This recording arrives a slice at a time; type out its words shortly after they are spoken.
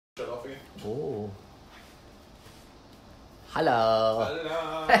Shut off again. Oh. Hello.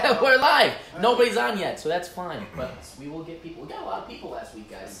 We're live. Nobody's on yet, so that's fine. But we will get people. We got a lot of people last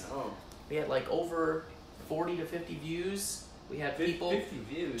week, guys. We had like over 40 to 50 views. We had people. 50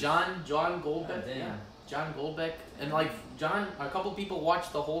 views. John Goldbeck. Yeah. John Goldbeck. And like John, a couple people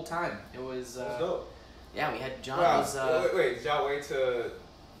watched the whole time. It was. That's dope. Yeah, we had John. Wow. Was, wait, did y'all wait for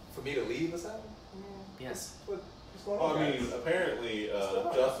me to leave or something? Yes. What's going on? Well, I mean, apparently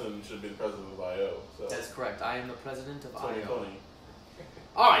Justin should be the president of IO. So. That's correct. I am the president of 2020. IO.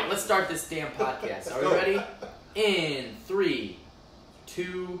 All right, let's start this damn podcast. Are we ready? In 3,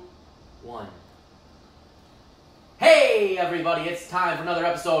 2, 1. Hey, everybody! It's time for another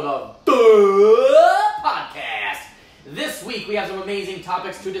episode of the podcast. This week we have some amazing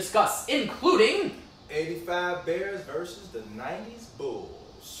topics to discuss, including 85 Bears versus the 90's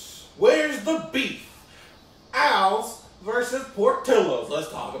Bulls. Where's the beef? Owls versus Portillos. Let's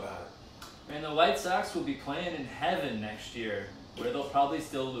talk about it. And the White Sox will be playing in heaven next year, where they'll probably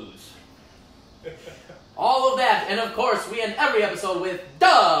still lose. all of that, and of course, we end every episode with the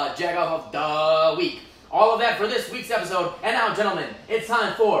Jagoff of the Week. All of that for this week's episode. And now, gentlemen, it's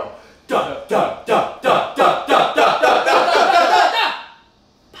time for podcast.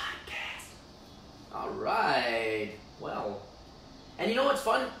 All right. Well, and you know what's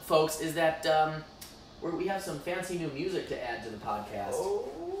fun, folks, is that we have some fancy new music to add to the podcast. Oh.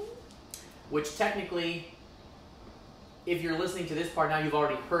 Which technically, if you're listening to this part now, you've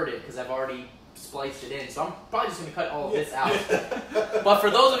already heard it because I've already spliced it in. So I'm probably just going to cut all of this out. But for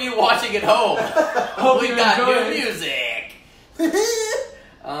those of you watching at home, we've got new music.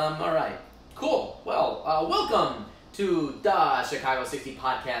 All right. Cool. Well, welcome to the Chicago 60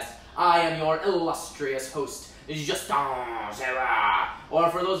 podcast. I am your illustrious host, Justin Gerard. Or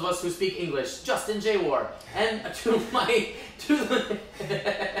for those of us who speak English, Justin J. War. And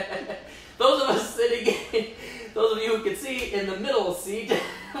those of us sitting in, those of you who can see in the middle seat,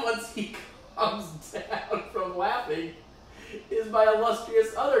 once he comes down from laughing, is my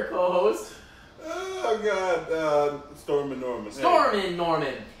illustrious other co-host. Oh, God. Storm and Norman. Stormin'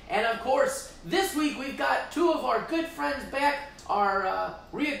 Norman. And of course, this week we've got two of our good friends back, our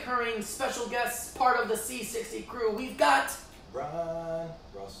reoccurring special guests, part of the C60 crew. We've got Ron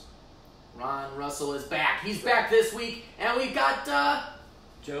Russell. Ron Russell is back. He's back this week. And we've got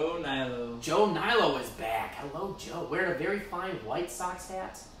Joe Nilo. Joe Nilo is back. Hello, Joe. Wearing a very fine White Sox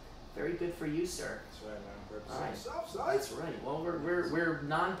hat. Very good for you, sir. That's right, man. All right. Southside. That's right. Well, we're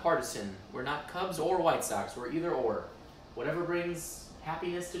non-partisan. We're not Cubs or White Sox. We're either or. Whatever brings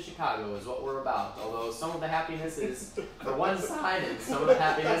happiness to Chicago is what we're about. Although some of the happiness is for one side and some of the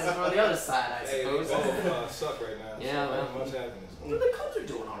happiness is for the other side, I suppose. They both suck right now. Yeah, so well. not much happiness. Well, the Cubs are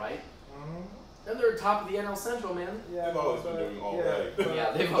doing all right. And they're top of the NL Central, man. They've always been doing all right.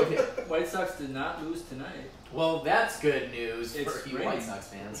 Yeah, they've always. White Sox did not lose tonight. Well, that's good news It's for you spring. White Sox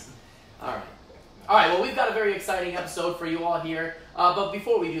fans. All right. All right, well, we've got a very exciting episode for you all here. But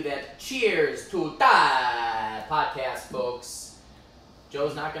before we do that, cheers to that podcast, folks.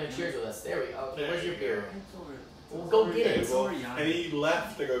 Joe's not going to cheers with us. There we go. Okay, where's your beer? Well, go get it. Well, and he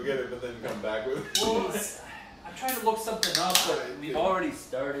left to go get it, but then come back with it. Well, I'm trying to look something up, but we've already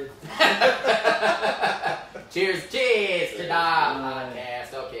started. Cheers to the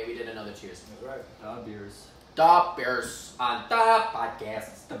podcast. Okay, we did another cheers. That's right. Beers. The Bears on the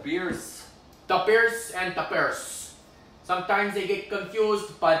podcast. The beers. The Bears and the Bears. Sometimes they get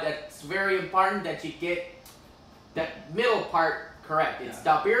confused, but it's very important that you get that middle part correct. It's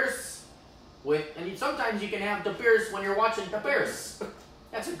the Bears and sometimes you can have the Bears when you're watching the Bears.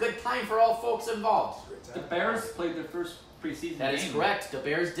 That's a good time for all folks involved. The Bears played their first preseason game. That is correct. The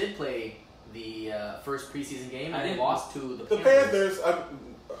Bears did play the first preseason game and they lost to the The Panthers. Panthers.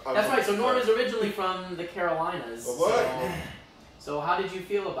 That's right. So Norm is originally from the Carolinas. What? So how did you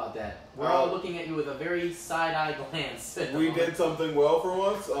feel about that? We're all looking at you with a very side-eye glance. We did something well for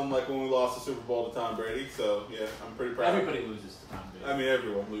once, unlike when we lost the Super Bowl to Tom Brady. So, yeah, I'm pretty proud. Everybody loses to Tom Brady. I mean,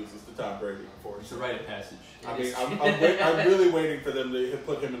 everyone loses to Tom Brady, It's a unfortunately. rite of passage. I mean, I'm really waiting for them to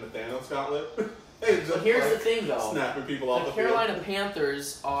put him in the Thanos gauntlet. So here's the thing, though. Snapping people off The the Carolina field.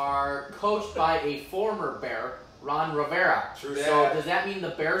 Panthers are coached by a former Bear, Ron Rivera. True So that. does that mean the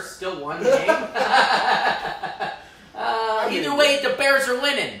Bears still won the game? Either way, the Bears are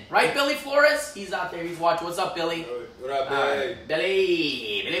winning. Right, Billy Flores? He's out there. He's watching. What's up, Billy? What up,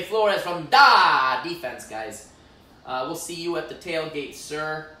 Billy? Billy Flores from Da Defense, guys. We'll see you at the tailgate,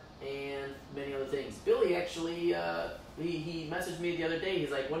 sir, and many other things. Billy actually, he messaged me the other day.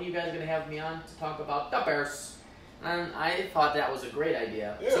 He's like, when are you guys going to have me on to talk about the Bears? And I thought that was a great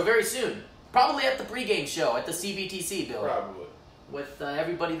idea. Yeah. So very soon. Probably at the pregame show at the CBTC, Billy. Probably. with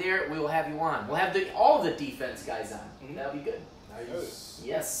everybody there, we will have you on. We'll have all the defense guys on. Mhm. That'll be good. Nice.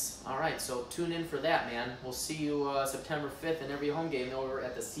 Yes. All right. So tune in for that, man. We'll see you September 5th in every home game over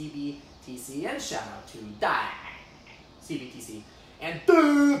at the CBTC. And shout out to CBTC and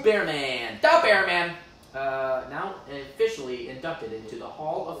the Bearman. Now officially inducted into the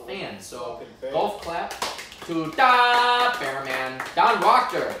Hall of Fans. So golf clap to Da Bearman. Don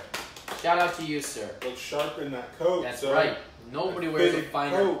Wachter. Shout out to you, sir. Look sharp in that coat. That's son. right. Nobody wears a Big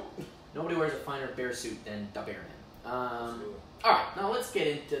finer coat. bear suit than Da Bearman. Absolutely. All right, now let's get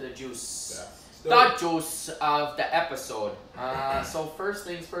into the juice. Yeah. The juice of the episode. So first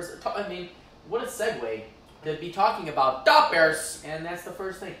things first. I mean, what a segue to be talking about the Bears, and that's the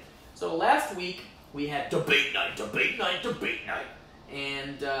first thing. So last week we had debate night,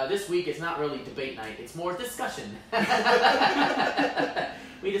 and this week it's not really debate night; it's more discussion.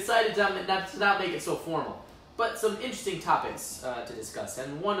 We decided to not make it so formal, but some interesting topics to discuss,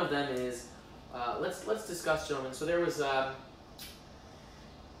 and one of them is let's discuss, gentlemen. So there was.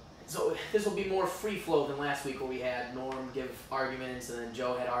 So this will be more free flow than last week, where we had Norm give arguments and then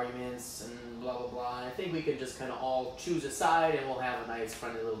Joe had arguments and blah blah blah. And I think we can just kind of all choose a side and we'll have a nice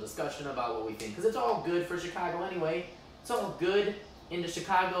friendly little discussion about what we think, because it's all good for Chicago anyway. It's all good in the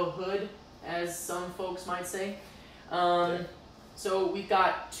Chicago hood, as some folks might say. So we've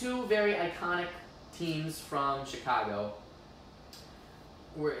got two very iconic teams from Chicago.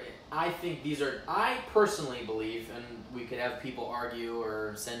 I personally believe, and we could have people argue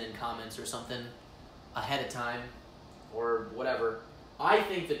or send in comments or something ahead of time or whatever. I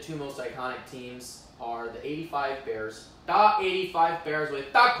think the two most iconic teams are the 85 Bears. The 85 Bears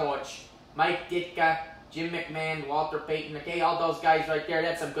with the coach, Mike Ditka, Jim McMahon, Walter Payton. Okay, all those guys right there,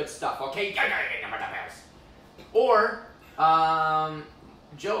 that's some good stuff. Okay, Bears. Or,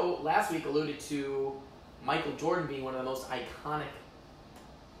 Joe last week alluded to Michael Jordan being one of the most iconic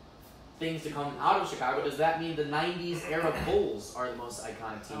things to come out of Chicago. Does that mean the 90s era Bulls are the most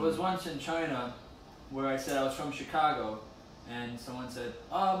iconic team? I was once in China where I said I was from Chicago, and someone said,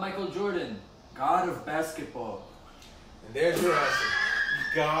 Michael Jordan, god of basketball. And there's your answer.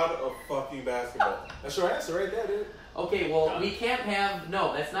 God of fucking basketball. That's your answer right there, dude. Okay, well, we can't have...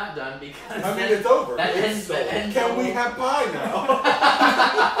 No, that's not done, because... I mean, it's over. That ends, Can we have pie now?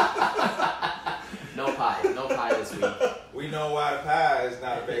 No pie this week. We know why the pie is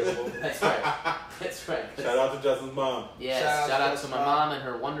not available. That's right. That's right. Shout out to Justin's mom. Yes, shout out to my mom and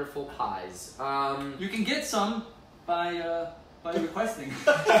her wonderful pies. You can get some by requesting.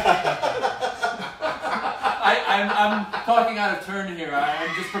 I'm talking out of turn here.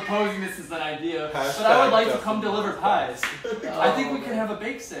 I'm just proposing this as an idea. But I would like to come deliver pies. I think we can have a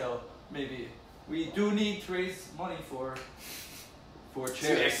bake sale, maybe. We do need to raise money for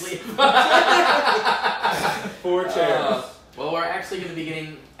chairs. Four chairs. Well, we're actually going to be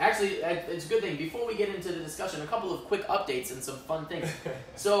getting... Actually, it's a good thing. Before we get into the discussion, a couple of quick updates and some fun things.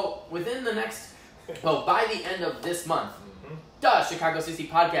 So, within the next... Well, by the end of this month, the Chicago 60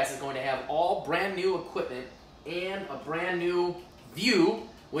 Podcast is going to have all brand new equipment and a brand new view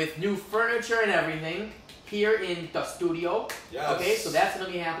with new furniture and everything here in the studio. Yes. Okay, so that's going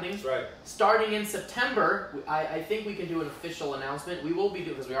to be happening. That's right. Starting in September, I think we can do an official announcement. We will be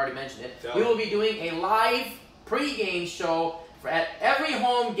doing, because we already mentioned it, we will be doing a live pre-game show at every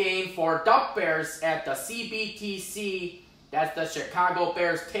home game for Duck Bears at the CBTC. That's the Chicago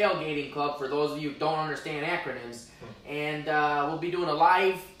Bears Tailgating Club, for those of you who don't understand acronyms. And we'll be doing a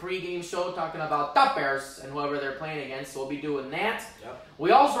live pre-game show talking about the Bears and whoever they're playing against. So we'll be doing that. Yep.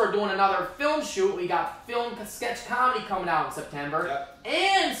 We also are doing another film shoot. We got film sketch comedy coming out in September. Yep.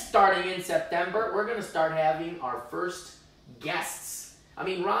 And starting in September, we're going to start having our first guests. I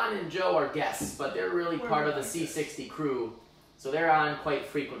mean, Ron and Joe are guests, but they're really part of the C60 crew. So they're on quite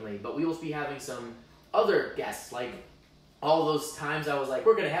frequently. But we will be having some other guests, like... all those times I was like,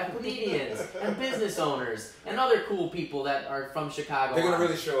 we're going to have comedians and business owners and other cool people that are from Chicago. They're going to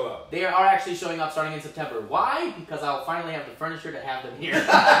really show up. They are actually showing up starting in September. Why? Because I'll finally have the furniture to have them here. You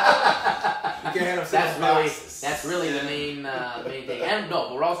can have them that's really the main thing. And no,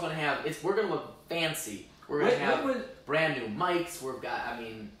 but we're also going to have, we're going to look fancy. We're going to have brand new mics. We're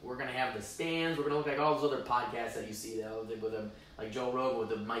going to have the stands. We're going to look like all those other podcasts that you see with them, like Joe Rogan with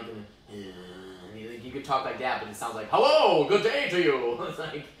the mic and you could talk like that, but it sounds like, hello, good day to you. It's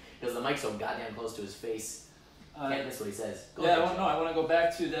like, because the mic's so goddamn close to his face. Can't miss what he says. I want to go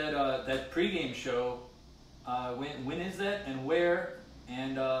back to that pregame show. When is that, and where,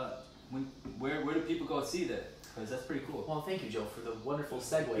 and where do people go see that? Because that's pretty cool. Well, thank you, Joe, for the wonderful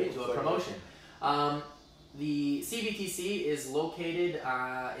segue into a promotion. The CBTC is located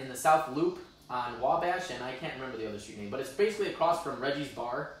in the South Loop on Wabash, and I can't remember the other street name, but it's basically across from Reggie's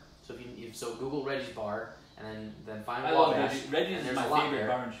Bar. So if you Google Reggie's Bar and then find I love Wabash. Reggie's and is there's a my lot favorite there.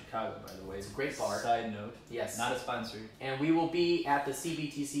 bar in Chicago, by the way. It's a great bar. Side note. Yes. Not a sponsor. And we will be at the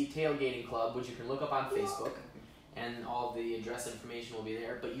CBTC Tailgating Club, which you can look up on Facebook, and all the address information will be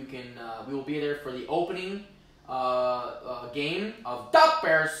there. But you can, we will be there for the opening game of Duck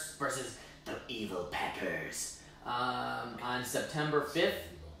Bears versus the Evil Packers on September 5th.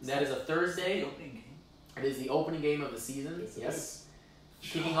 That is a Thursday. It is the opening game of the season. Yes.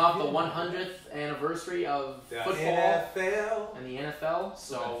 Kicking off the 100th anniversary of football NFL. and the NFL.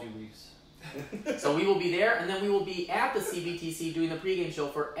 So So a few weeks. so we will be there, and then we will be at the CBTC doing the pregame show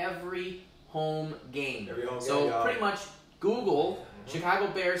for every home game. Every home So game, y'all. pretty much Google Chicago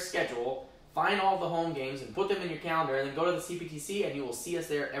Bears schedule, find all the home games, and put them in your calendar, and then go to the CBTC, and you will see us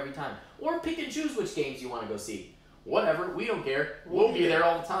there every time. Or pick and choose which games you want to go see. Whatever, we don't care. We'll be there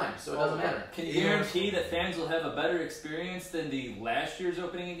all the time, so it doesn't matter. Can you guarantee that fans will have a better experience than the last year's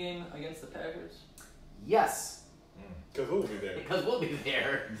opening game against the Packers? Yes, Because we'll be there. because we'll be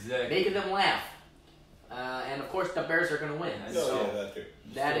there, Exactly. making them laugh. And of course, the Bears are going to win. Yeah, No, So yeah, that's true.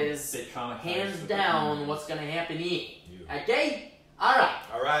 that Still is a bit traumatized hands with down the- what's going to happen here. Okay? Alright,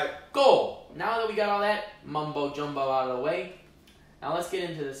 All right. go! Now that we got all that mumbo jumbo out of the way, now let's get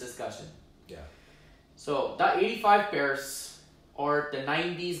into this discussion. Yeah. So, the 85 Bears or the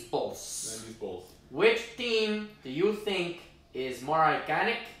 90's Bulls? 90's Bulls. Which team do you think is more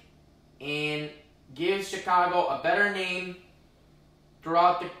iconic and gives Chicago a better name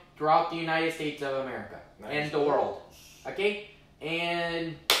throughout the United States of America and the world? Okay?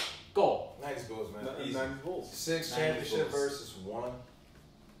 And go. 90's Bulls, man. Easy. 90's Bulls. 6 90's championship Bulls. versus 1.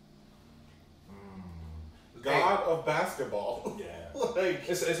 God of basketball. Yeah. Like,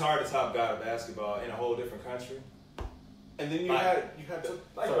 It's hard to top God of basketball in a whole different country. and then you Like- had to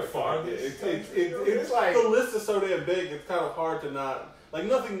like sorry, the farthest it's country. Like- the list is so damn big. It's kind of hard to not like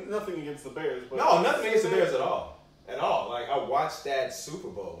nothing against the Bears. But No, nothing against the Bears at all. At all. Like, I watched that Super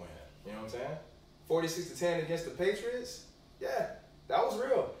Bowl win. You know what I'm saying? 46-10 against the Patriots. Yeah, that was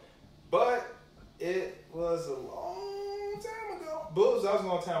real. But it was a long time ago. Bulls, that was a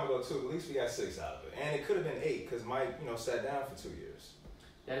long time ago, too. At least we got 6 out of it. And it could have been 8 because Mike, sat down for 2 years.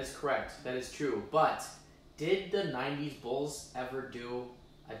 That is correct. That is true. But did the 90's Bulls ever do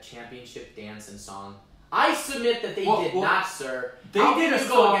a championship dance and song? I submit that they did not, sir. They How did can a you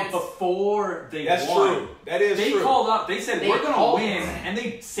go song against- before they That's won. true. That is They true. called up. They said They we're gonna called- win, and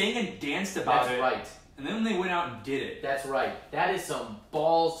they sang and danced about That's it. right. And then they went out and did it. That's right. That is some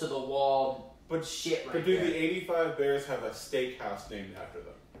balls to the wall But shit right But do there. the 85 Bears have a steakhouse named after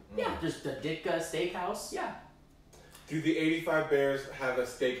them? Yeah, there's the Ditka Steakhouse. Yeah. Do the 85 Bears have a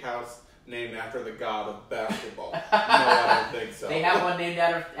steakhouse named after the god of basketball? No, I don't think so. They have one named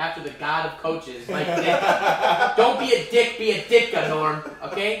after the god of coaches. Like, don't be a dick, be a Ditka, Norm.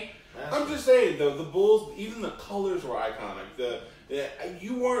 Okay? I'm just saying though, the Bulls, even the colors were iconic.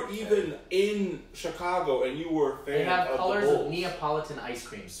 You weren't even in Chicago, and you were a fan They have of colors the of Bulls. Neapolitan ice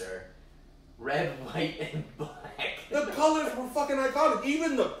cream, sir. Red, white, and black. The colors were fucking iconic.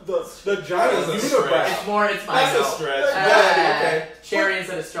 Even the giant That is a unibrow. It's more. It's my That's a no. stretch. Okay. Cherry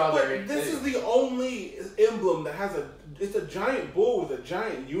instead of strawberry. But this is the only emblem that has it's a giant bull with a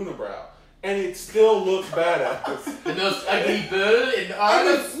giant unibrow, and it still looks badass. The most ugly bull in all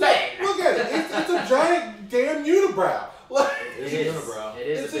of Spain. Look at it. It's a giant damn unibrow. Like, It's It a is. unibrow. It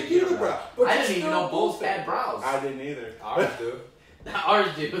is it's a a big unibrow. But I you're didn't even still know a bulls fan. had brows. I didn't either. Ours do. Ours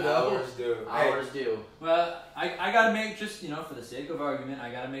do, though. Ours do. Ours do. Well, I gotta make, just for the sake of argument,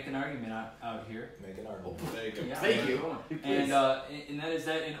 I gotta make an argument out here. Make an argument. Yeah, Thank you. And Please. and that is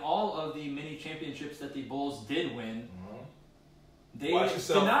that in all of the mini championships that the Bulls did win, they Watch did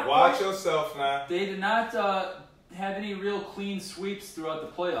yourself. not Watch quite- yourself now. They did not have any real clean sweeps throughout the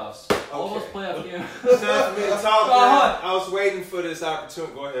playoffs. All those Okay. playoff games. It's time for me to talk, Well, man. hold I was waiting for this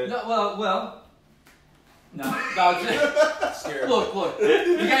opportunity. Go ahead. No, well. No, Scared. look.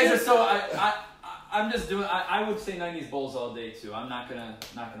 You guys are so. I'm just doing. I would say 90's Bulls all day too. I'm not gonna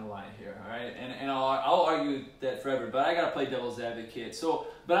lie here. All right, and I'll argue that forever. But I gotta play devil's advocate. So,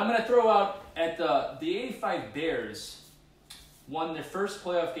 but I'm gonna throw out at the 85 Bears won their first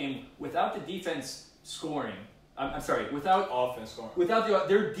playoff game without the defense scoring. I'm sorry, without Offense scoring.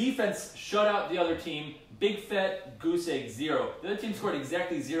 their defense shut out the other team. Big fat goose egg 0. The other team scored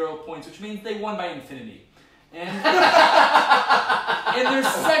exactly 0 points, which means they won by infinity. And in their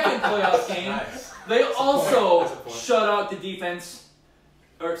second playoff game, Nice. they also That's a point. shut out the defense.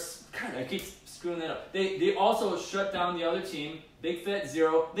 Or God, I keep screwing that up. They also shut down the other team. Big fat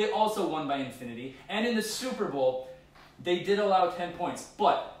 0. They also won by infinity. And in the Super Bowl, they did allow 10 points,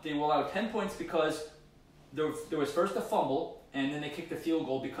 but they will allow 10 points because there was first a fumble, and then they kicked the field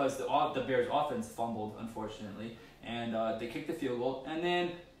goal because the Bears' offense fumbled, unfortunately, and they kicked the field goal, and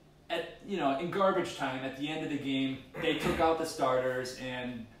then in garbage time at the end of the game, they took out the starters,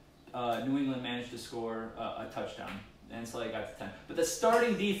 and New England managed to score a touchdown, and so they got to 10. But the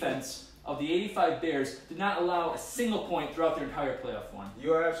starting defense of the 85 Bears did not allow a single point throughout their entire playoff run.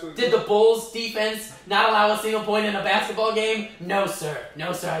 You are absolutely Did the Bulls defense not allow a single point in a basketball game? No, sir.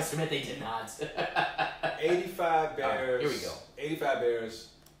 No, sir. I submit they did not. 85 Bears. Here we go. 85 Bears,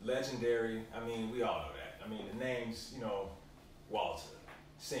 legendary. I mean, we all know that. I mean, the names, Walter,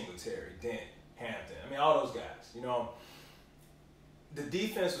 Singletary, Dent, Hampton. I mean, all those guys, The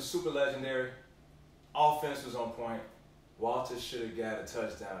defense was super legendary. Offense was on point. Walter should have got a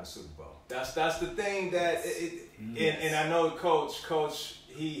touchdown in the Super Bowl. That's the thing that and I know Coach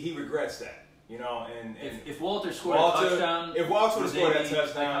he regrets that, and if Walter scored a touchdown, if Walter would have scored that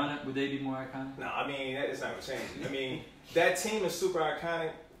touchdown, iconic, would they be more iconic? No, I mean it's not gonna change it. I mean that team is super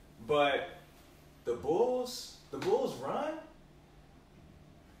iconic, but the Bulls run,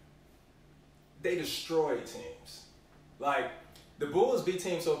 they destroy teams. Like the Bulls beat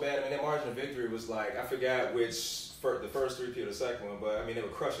teams so bad. I mean, their margin of victory was like, I forgot which. The first three-peat or the second one, but I mean they were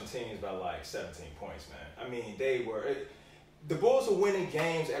crushing teams by like 17 points, man. I mean the Bulls were winning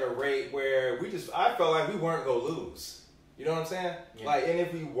games at a rate where I felt like we weren't gonna lose. You know what I'm saying? Yeah. Like, and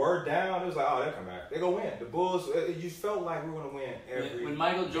if we were down, it was like, oh, they'll come back. They're gonna win. The Bulls, you felt like we were gonna win every. When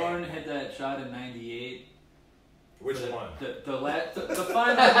Michael Jordan hit that shot in '98. Which one? The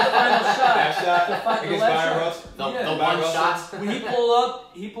final shot. That shot against Byron Russell. The one shot. When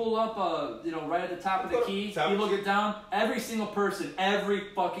he pulled up, right at the top of the key. He looked it down. Every single person, every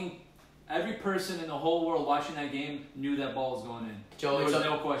person in the whole world watching that game knew that ball was going in. Joe, there was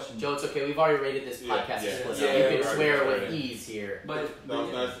no question. Joe, it's okay. We've already rated this podcast. You can swear with ease here. But that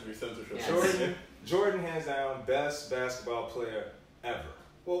was nice to be censorship. Yeah. Jordan, hands down, best basketball player ever.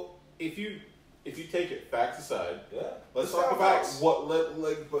 Well, if you take it facts aside, let's talk talk about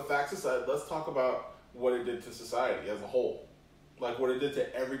but facts aside, let's talk about what it did to society as a whole. Like what it did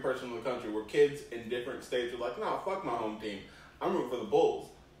to every person in the country, where kids in different states are like, no, fuck my home team. I'm rooting for the Bulls.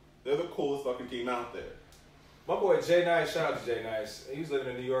 They're the coolest fucking team out there. My boy Jay Nice, shout out to Jay Nice. He was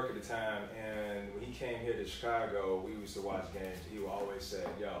living in New York at the time, and when he came here to Chicago, we used to watch games. He would always say,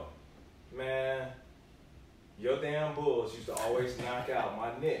 yo, man, your damn Bulls used to always knock out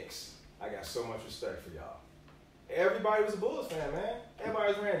my Knicks. I got so much respect for y'all. Everybody was a Bulls fan, man. Everybody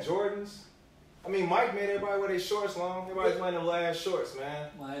was wearing Jordans. I mean, Mike made everybody wear their shorts long. Everybody's wearing them last shorts,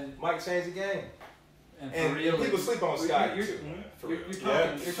 man. Mike changed the game. And people sleep on Scotty too.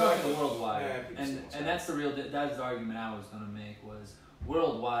 You're talking worldwide, and that's the argument I was going to make was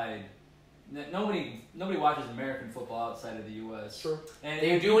worldwide. Nobody watches American football outside of the U.S. Sure. And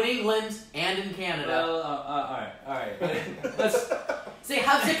they do in England and in Canada. Well, all right. Let's say,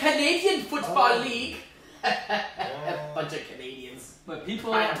 how's the Canadian Football League? A bunch of Canadians. But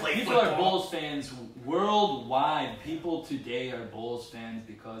people are Bulls fans worldwide. People today are Bulls fans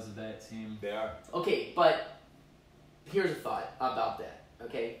because of that team. They are. Okay, but here's a thought about that.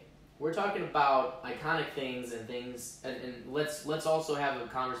 Okay, we're talking about iconic things, and let's also have a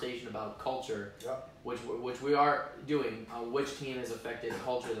conversation about culture, which we are doing. Which team has affected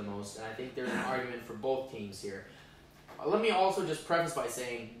culture the most? And I think there's an argument for both teams here. Let me also just preface by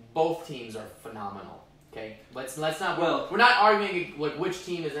saying both teams are phenomenal. Okay, let's not. Well, we're not arguing like which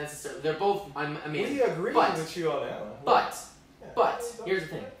team is necessary. They're both. I mean, we agree with you on that one. But here's the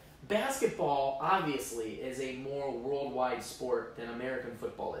thing: basketball obviously is a more worldwide sport than American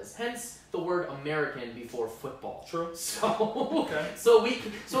football is. Hence the word American before football. True. So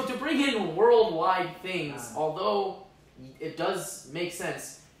so to bring in worldwide things, although it does make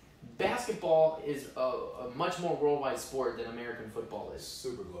sense. Basketball is a much more worldwide sport than American football is.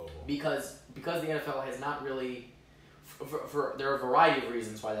 Super global. Because the NFL has not really, there are a variety of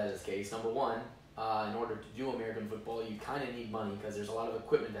reasons why that is the case. Number one, in order to do American football, you kind of need money because there's a lot of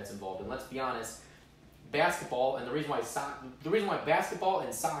equipment that's involved. And let's be honest, basketball and the reason why basketball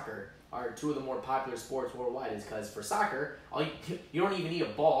and soccer are two of the more popular sports worldwide is because for soccer, you don't even need a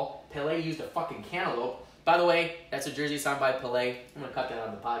ball. Pelé used a fucking cantaloupe. By the way, that's a jersey signed by Pelé. I'm going to cut that out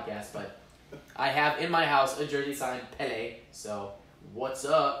of the podcast, but I have in my house a jersey signed Pelé, so what's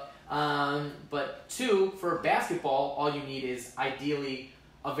up? But two, for basketball, all you need is ideally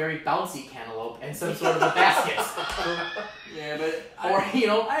a very bouncy cantaloupe and some sort of a basket. Yeah, but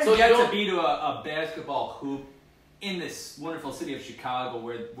I so get to be to a basketball hoop in this wonderful city of Chicago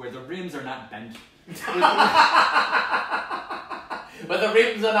where the rims are not bent. where the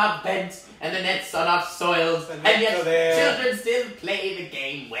rims are not bent and the nets are not soiled, and yet children still play the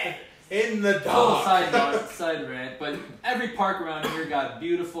game well. In the Total dark. side rant, but every park around here got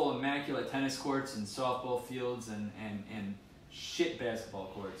beautiful, immaculate tennis courts and softball fields and shit basketball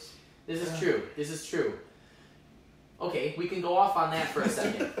courts. This is true. This is true. Okay, we can go off on that for a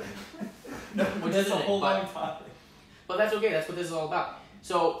second. Which That's isn't a whole it, but- long topic. But that's okay. That's what this is all about.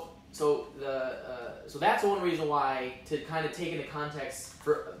 So that's one reason why, to kind of take into context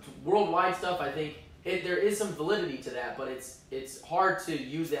for worldwide stuff, I think there is some validity to that, but it's hard to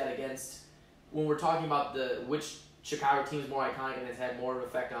use that against when we're talking about which Chicago team is more iconic and has had more of an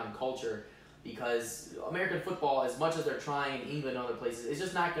effect on culture, because American football, as much as they're trying in England and other places, it's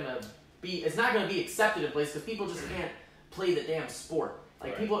just not gonna be accepted in places because people just can't play the damn sport.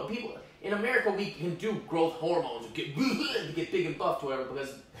 Like people in America, we can do growth hormones, get big and buffed, whatever,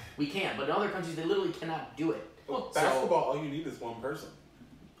 because we can. But in other countries, they literally cannot do it. Well, basketball, all you need is one person.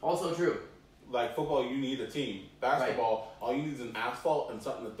 Also true. Like football, you need a team. Basketball, all you need is an asphalt and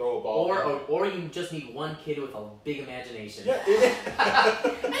something to throw a ball. Or you just need one kid with a big imagination. Yeah. And then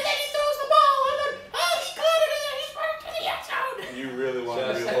he throws the ball, and then he caught it, and he's running to the end zone. You really want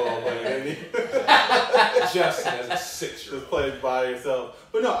to be a football player, didn't you? Justin as a 6-year-old. Just play by yourself.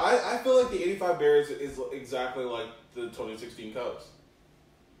 But no, I feel like the 85 Bears is exactly like the 2016 Cubs.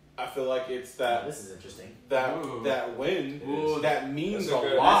 I feel like it's that This is interesting. that win that means a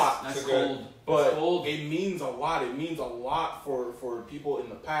good- lot. That's good. cold. But That's cold. it means a lot. It means a lot for people in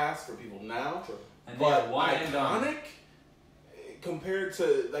the past, for people now. And But they're one and done. iconic compared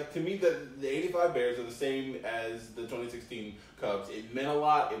to, like, to me, the 85 Bears are the same as the 2016 Cubs. It meant a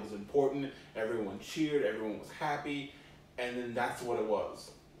lot. It was important. Everyone cheered. Everyone was happy. And then that's what it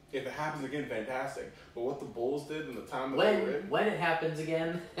was. If it happens again, fantastic. But what the Bulls did in the time that they were in, When it happens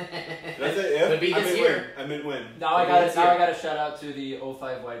again, that's it. Yeah. could be this year. I meant win. Now I got to shout out to the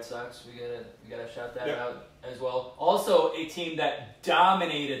 05 White Sox. We gotta shout that out as well. Also, a team that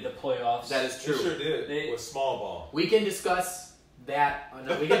dominated the playoffs. That is They true. sure did. With small ball. We can discuss that.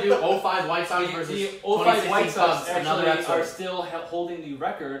 We can do 05 White Sox versus the 05 2016 White Sox Cubs. Another actually episode. are still holding the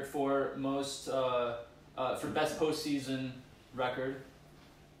record for most for best postseason record.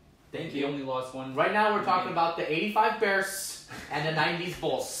 Thank They you. only lost one. Right now, we're talking about the 85 Bears and the 90s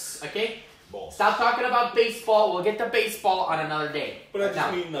Bulls. Okay? Balls. Stop talking about baseball. We'll get to baseball on another day. But I just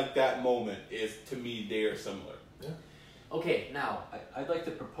Now- mean, like, that moment is, to me, they are similar. Okay, now, I'd like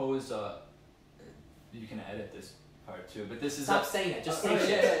to propose. You can edit this part too, but this is stop saying it. Just say yeah,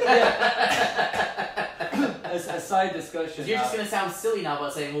 shit. a side discussion. You're just going to sound silly now by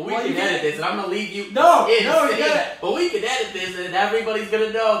saying, well, we Well, can you edit can't- this, and I'm going to leave you No, in no, you saying, gotta- well, we can edit this, and everybody's going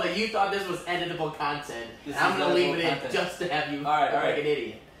to know that you thought this was editable content. This And I'm is going to leave editable it in content. just to have you All right, look all right. like an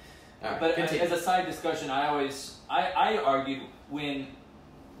idiot. All right, But continue. as a side discussion, I argued when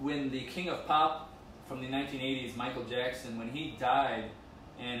the king of pop from the 1980s, Michael Jackson, when he died,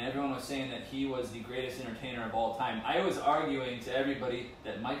 and everyone was saying that he was the greatest entertainer of all time, I was arguing to everybody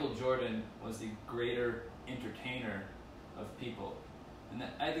that Michael Jordan was the greater entertainer of people, and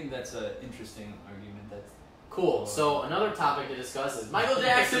I think that's an interesting argument. That's Cool. So another topic to discuss is Michael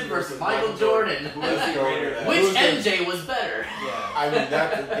Jackson versus Michael Jordan. who was the greater. Which Who's the- MJ was better? Yeah. I mean,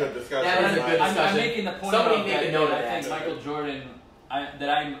 that's a good discussion. That is a good I'm discussion. making the point Somebody about make that, a note that of I think that. Michael Jordan, I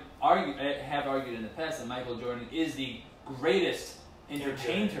have argued in the past that Michael Jordan is the greatest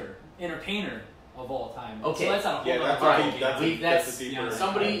entertainer of all time. Okay. So that's not a whole Yeah, other that's Right. a deep, that's We- a that's- deeper. yeah,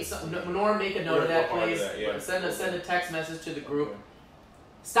 Somebody, Norm, make a note of that, Part of please. that, yeah. Send a text message to the group.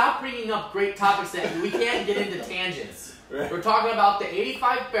 Stop bringing up great topics that we can't get into tangents. Right. We're talking about the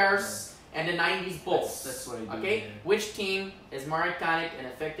 85 Bears and the 90s Bulls. That's what I do. Okay? Yeah. Which team is more iconic and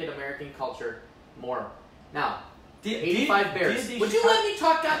affected American culture more? Now, 85 Bears. Would you let me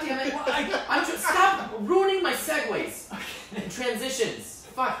talk, goddammit? I'm just stop ruining my segues and transitions.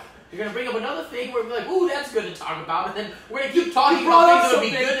 Fuck. You're gonna bring up another thing where we're like, ooh, that's good to talk about, and then we're gonna keep talking about things that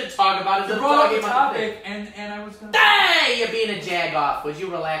would be good to talk about You instead of brought up talking the about the thing. topic, and I was going Hey, you're being a Jagoff. Would you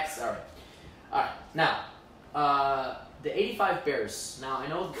relax? All right. Now, the 85 Bears. Now, I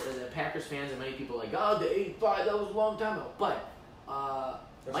know the Packers fans and many people are like, oh, the 85, that was a long time ago. But,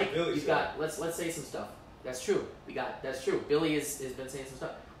 That's Mike, what Billy we've said. got, let's say some stuff. That's true. That's true. Billy has been saying some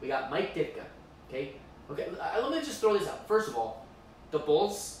stuff. We got Mike Ditka. Okay? Let me just throw this out. First of all, the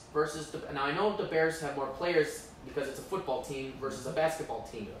Bulls versus now I know the Bears have more players because it's a football team versus a basketball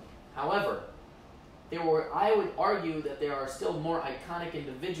team. However, I would argue that there are still more iconic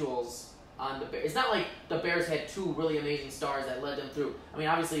individuals on the Bears. It's not like the Bears had two really amazing stars that led them through. I mean,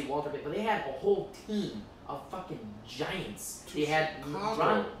 obviously Walter Payton, but they had a whole team of fucking giants. They had Chicago.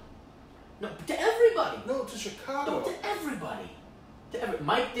 Ron. No, to everybody. No, to Chicago. No, to everybody.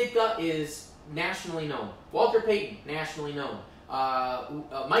 Mike Ditka is nationally known. Walter Payton, nationally known.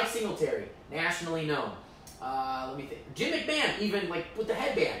 Mike Singletary, nationally known. Let me think. Jim McMahon, even like with the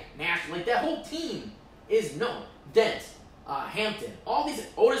headband, national. Like that whole team is known. Dent, Hampton, all these,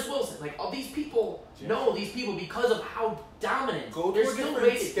 Otis Wilson, like all these people know these people because of how dominant. Go to They're a still different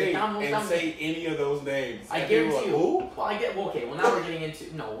rated. state Dominant. and say any of those names. I And guarantee people you. are like, Well, okay. Well, now we're getting into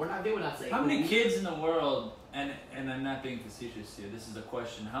we're not saying. How many who. kids in the world, and I'm not being facetious here, this is a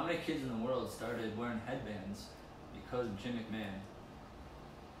question, how many kids in the world started wearing headbands because of Jim McMahon?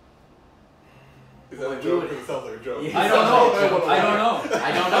 Is that a joke? It sounds like a joke. Yeah. I don't know. I don't know.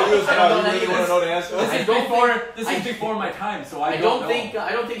 I don't know. You want to know the answer? This is before my time, so I don't know.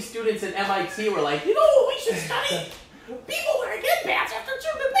 I don't think students at MIT were like, you know what we should study? People wearing headbands after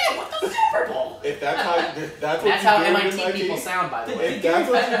Jim McMahon with the Super Bowl. If that's how That's how MIT people sound, by the way. If that's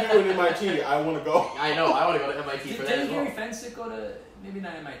what you do in MIT, I want to go. I know. I want to go to MIT for that as Didn't well. Gary Fensick go to, maybe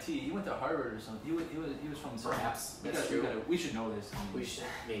not MIT, he went to Harvard or something. He was from some. Perhaps. That's true. We should know this. We should,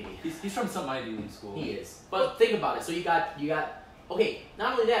 maybe. He's from some Ivy League school. He is. But think about it. So you got okay,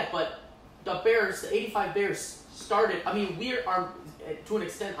 not only that, but the Bears, the 85 Bears started, I mean, we are, to an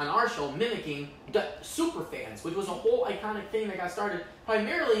extent on our show, mimicking the super fans, which was a whole iconic thing that got started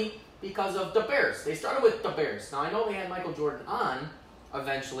primarily because of the Bears. They started with the Bears. Now, I know they had Michael Jordan on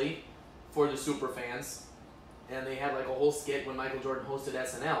eventually for the super fans, and they had like a whole skit when Michael Jordan hosted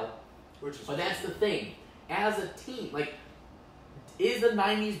SNL. But that's the thing. As a team, like, is the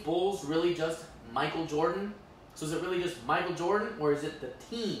 90s Bulls really just Michael Jordan? So is it really just Michael Jordan, or is it the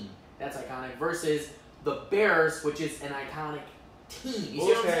team that's iconic versus the Bears, which is an iconic team? You see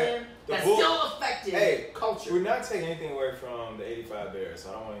what I'm saying? That still affected culture. We're not taking anything away from the 85 Bears, so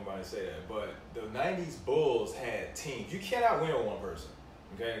I don't want anybody to say that. But the 90s Bulls had teams. You cannot win with one person.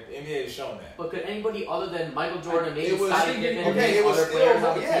 Okay? The NBA has shown that. But could anybody other than Michael Jordan, maybe It was- Scottie Pippen, okay, it was other still- players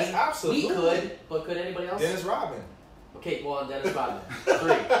on the yes, team? absolutely. We could, but could anybody else? Dennis Rodman. Okay, well, Dennis Rodman. 3.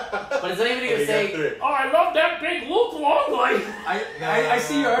 But is anybody going to say, three. oh, I love that big Luke Longley? I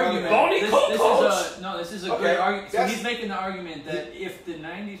see your argument. Bonnie This is a Okay, great argument. So that's- he's making the argument that if the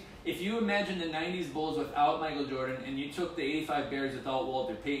 90s, if you imagine the 90s Bulls without Michael Jordan and you took the 85 Bears without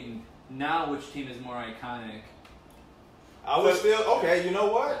Walter Payton, now which team is more iconic? I would still, okay, you know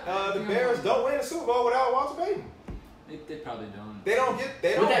what? The Bears don't win the Super Bowl without Walter Payton. They probably don't. They don't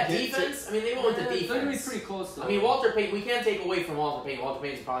get, With that defense? I mean, they went with the defense. They're going to be pretty close, though. I mean, Walter Payton, we can't take away from Walter Payton. Walter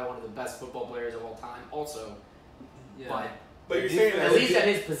Payton is probably one of the best football players of all time, also. Yeah. But you're saying At least at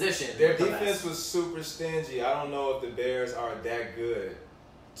his position. Their the defense best. was super stingy. I don't know if the Bears are that good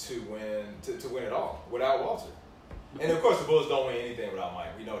to win at all without Walter. And of course, the Bulls don't win anything without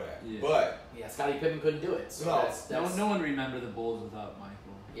Mike. We know that. Yeah. But Yeah, Scottie Pippen couldn't do it. So No. that's No one remember the Bulls without Michael.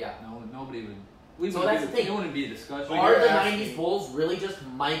 Yeah. Nobody would. So that's the thing. It wouldn't be a discussion. Are the asking- 90s Bulls really just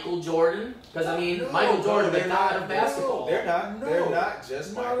Michael Jordan? Because, I mean, Michael Jordan, the god of basketball. They're not. No. They're not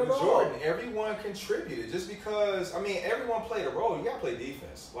just Not Michael at all. Jordan. Everyone contributed. Just because, I mean, everyone played a role. You got to play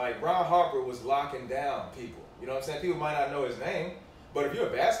defense. Like Ron Harper was locking down people. You know what I'm saying? People might not know his name, but if you're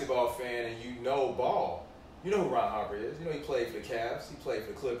a basketball fan and you know ball, you know who Ron Harper is. You know he played for the Cavs. He played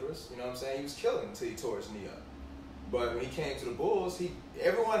for the Clippers. You know what I'm saying? He was killing until he tore his knee up. But when he came to the Bulls,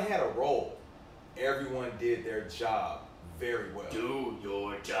 everyone had a role. Everyone did their job very well. Do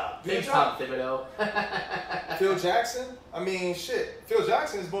your job. Do your Big job. Tom Thibodeau. Phil Jackson? I mean, shit. Phil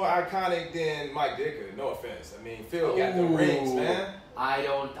Jackson is more iconic than Mike Ditka. No offense. I mean, Phil got the Ooh. rings, man. I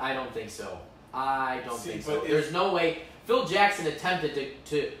don't think so. I don't See, think so. but There's no way. Phil Jackson attempted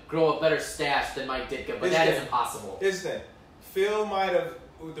to grow a better stash than Mike Ditka, but that is impossible. Here's the thing. Phil might have,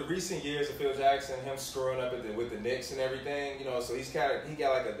 with the recent years of Phil Jackson, him screwing up with the Knicks and everything, you know, so he got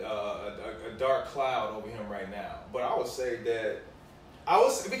like a dark cloud over him right now. But I would say that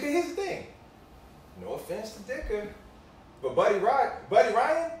because here's the thing. No offense to Ditka, but Buddy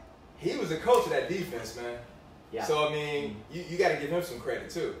Ryan, he was the coach of that defense, man. Yeah. So I mean, you got to give him some credit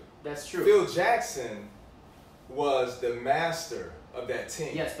too. That's true. Phil Jackson was the master of that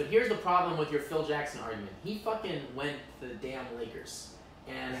team. Yes, but here's the problem with your Phil Jackson argument. He fucking went to the damn Lakers.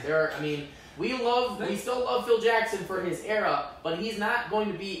 And we still love Phil Jackson for his era, but he's not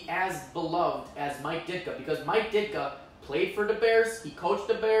going to be as beloved as Mike Ditka because Mike Ditka played for the Bears, he coached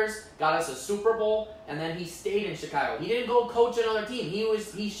the Bears, got us a Super Bowl, and then he stayed in Chicago. He didn't go coach another team.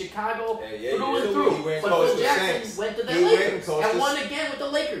 He's Chicago through and through. He went But coach Phil the Jackson Saints. went to the He went Lakers and coached and the- won again with the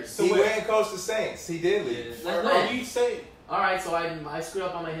Lakers. He went and coached the Saints. He did leave. Yeah. Are we saying? All right, so I screwed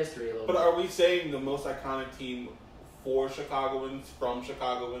up on my history a little But bit. are we saying the most iconic team for Chicagoans from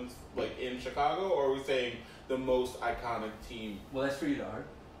Chicagoans, like in Chicago, or are we saying the most iconic team? Well, that's for you to argue.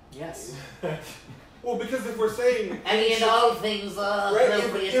 Yes. Well, because if we're saying Any and all things right,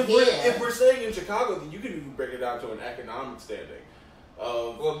 appropriate if we're saying in Chicago, then you can even break it down to an economic standing.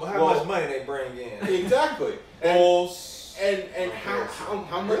 Well, how much money they bring in? Exactly. Bulls and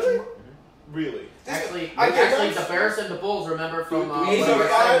how much? Really? Really? Actually, guess the Bears and the Bulls, remember from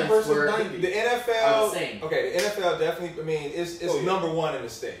 85 versus were 90. The NFL, are the same. okay, the NFL definitely. I mean, it's number one in the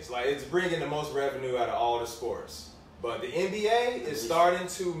states. Like, it's bringing the most revenue out of all the sports. But the NBA is starting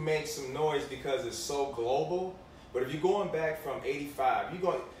to make some noise because it's so global. But if you're going back from '85,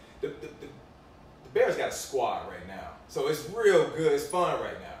 the Bears got a squad right now, so it's real good. It's fun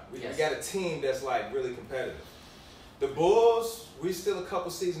right now. We got a team that's like really competitive. The Bulls, we still a couple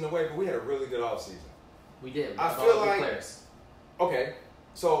seasons away, but we had a really good offseason. We did. I feel like players. Okay,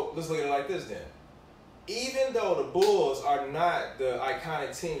 so let's look at it like this then. Even though the Bulls are not the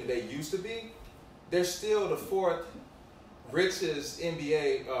iconic team that they used to be, they're still the fourth richest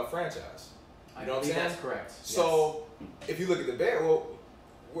NBA franchise. You know what I'm saying? That's correct. So if you look at the Bears, well,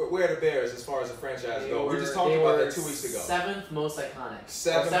 where are the Bears as far as the franchise go? We just talked they about were that 2 weeks ago. Seventh most iconic.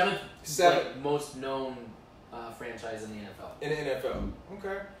 Seventh. Like, most known franchise in the NFL. In the NFL.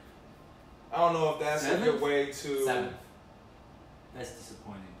 Okay. I don't know if that's a good way to... Seventh. That's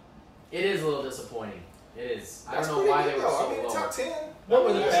disappointing. It is a little disappointing. It is. I That's don't know why pretty they good, were so though. I mean, low. top 10. What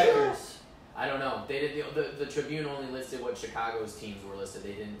were the That's Packers? I don't know. They did the Tribune only listed what Chicago's teams were listed.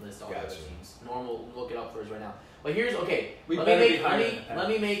 They didn't list all the other Gotcha. teams. Norm will look it up for us right now. But here's okay. We better be higher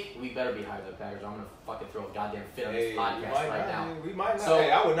than the We better be higher than the Packers. I'm gonna fucking throw a goddamn fit on this Hey, podcast right now. We might not. So-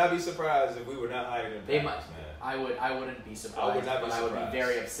 Hey, I would not be surprised if we were not higher than They Packers, might. man. I wouldn't be surprised. I would not be but I would surprised. be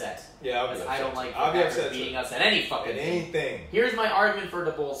very upset. Yeah, I'll be Because upset. I don't like the I'll be Packers upset beating too. us at any fucking At thing. anything. Here's my argument for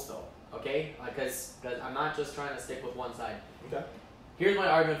the Bulls, though. Okay, because I'm not just trying to stick with one side. Okay. Here's my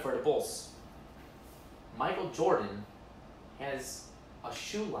argument for the Bulls. Michael Jordan has a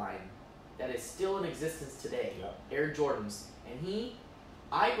shoe line that is still in existence today. Yep. Air Jordans. And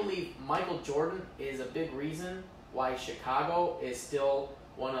I believe Michael Jordan is a big reason why Chicago is still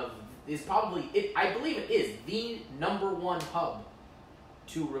I believe it is the #1 hub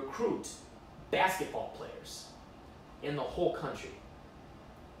to recruit basketball players in the whole country.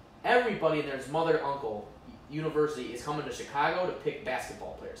 Everybody and their mother, uncle, university is coming to Chicago to pick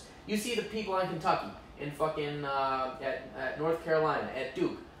basketball players. You see the people in Kentucky, in fucking at North Carolina, at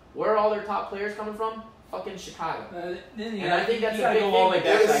Duke. Where are all their top players coming from? Fucking Chicago. And I think that's a big thing. All the way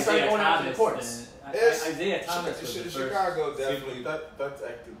back to They start Isaiah going out to the Thomas. courts. Isaiah Thomas was the first. Chicago See, definitely. that's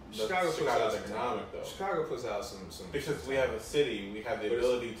active. Chicago puts out Chicago's some economic though. Chicago puts out some. Because we have a city, we have the But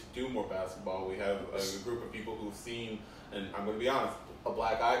ability to do more basketball. We have a group of people who've seen, and I'm going to be honest, a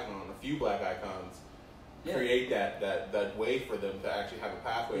black icon, a few black icons, create that way for them to actually have a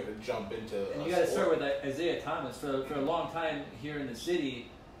pathway to jump into. And you got to start with Isaiah Thomas. For a long time here in the city,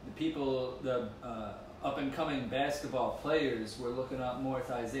 the up and coming basketball players were looking up more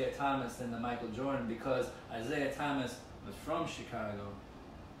to Isaiah Thomas than to Michael Jordan because Isaiah Thomas was from Chicago.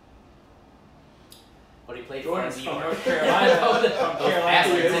 But he played Jordan's for from New York. North Carolina. From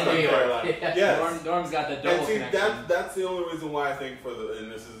Bastards in Carolina. New York. Carolina. Yeah. Yes. Norm's got the double And see, connection. that's the only reason why I think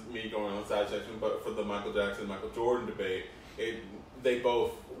and this is me going on the side section, but for the Michael Jackson, Michael Jordan debate, they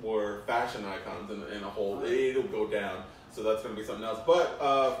both were fashion icons in a whole. It'll go down, so that's going to be something else. But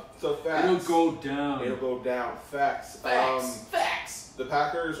so facts. It'll go down. It'll go down. Facts. Facts. The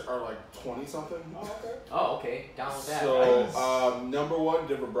Packers are like 20 something. Oh, okay. Down with that. So right? #1,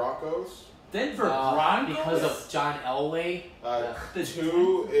 Denver Broncos. Denver Broncos? Because of John Elway. The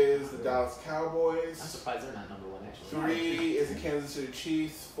 2 is the Dallas Cowboys. I'm surprised they're not #1 actually. 3 is the Kansas City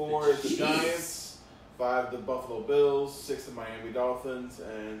Chiefs. 4 is the Giants. 5 the Buffalo Bills. 6 the Miami Dolphins,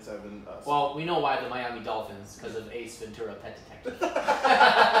 and 7 us. Well, we know why the Miami Dolphins, because of Ace Ventura, Pet Detective.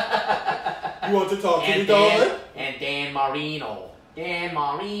 You want to talk to me, and Dolphin? And Dan Marino. Dan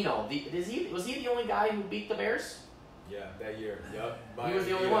Marino. Was he the only guy who beat the Bears? Yeah, that year. Yep. He was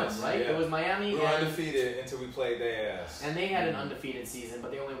the only one, right? Yeah. It was Miami. We were undefeated until we played their ass. And they had an undefeated season, but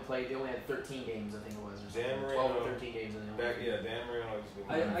they only had 13 games, I think it was, or something. Dan 12 Marino, or 13 games. And they only Dan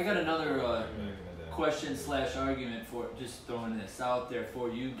Marino. I got another question/argument for just throwing this out there for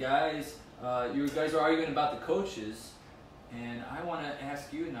you guys. You guys are arguing about the coaches, and I want to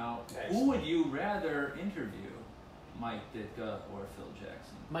ask you now: who would you rather interview, Mike Ditka or Phil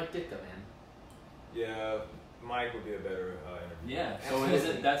Jackson? Mike Ditka, man. Yeah, Mike would be a better interview. Yeah, so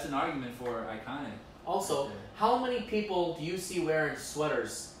that's an argument for iconic. Also, how many people do you see wearing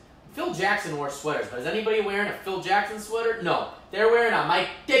sweaters? Phil Jackson wore sweaters, but is anybody wearing a Phil Jackson sweater? No. They're wearing a Mike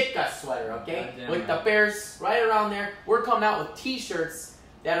Ditka sweater, okay? With the Bears right around there. We're coming out with t-shirts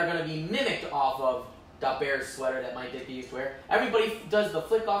that are going to be mimicked off of the Bears sweater that Mike Ditka used to wear. Everybody does the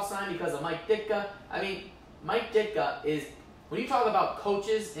flick off sign because of Mike Ditka. I mean, Mike Ditka is, when you talk about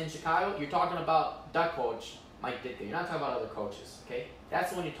coaches in Chicago, you're talking about the coach, Mike Ditka. You're not talking about other coaches, okay? That's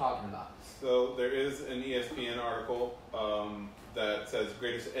the one you're talking about. So there is an ESPN article that says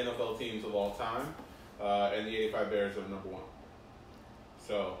greatest NFL teams of all time, and the 85 Bears are number 1.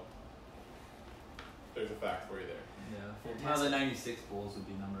 So there's a fact for you there. Yeah. Well, the 96 Bulls would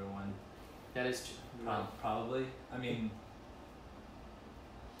be number 1. That is true. Probably. I mean...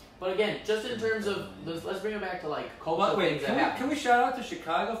 But again, just in terms of, let's bring it back to like cultural things that happen. Can we shout out to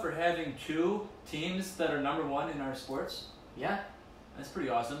Chicago for having 2 teams that are number 1 in our sports? Yeah. That's pretty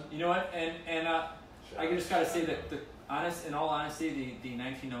awesome. You know what? And I just gotta say that in all honesty, the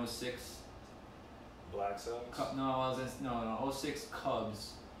 1906 Black Sox? 06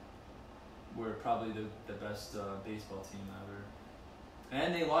 Cubs were probably the best baseball team ever.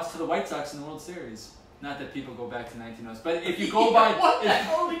 And they lost to the White Sox in the World Series. Not that people go back to 1906, but if you go by... What the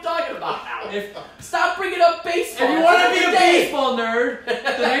hell are we talking about now? Stop bringing up baseball. If you want to be a baseball nerd, the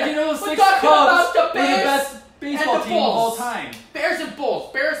 1906 Cubs were the best baseball team of all time. Bears and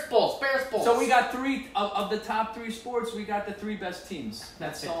Bulls. Bears, Bulls. Bears, Bulls. So we got 3 of the top 3 sports. We got the 3 best teams.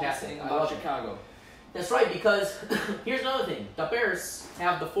 That's all I'm saying about Chicago. That's right, because here's another thing. The Bears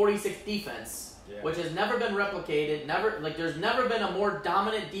have the 46th defense, which has never been replicated. There's never been a more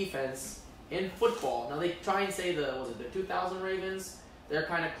dominant defense in football. Now they try and say the 2000 Ravens, they're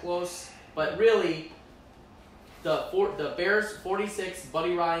kind of close, but really the Bears 46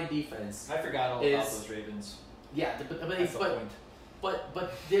 Buddy Ryan defense. I forgot all about those Ravens. Yeah,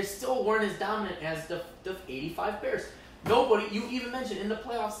 but they still weren't as dominant as the 85 Bears. Nobody, you even mentioned in the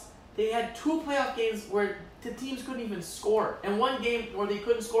playoffs, they had 2 playoff games where the teams couldn't even score, and 1 game where they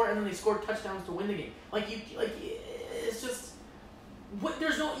couldn't score, and then they scored touchdowns to win the game. It's just.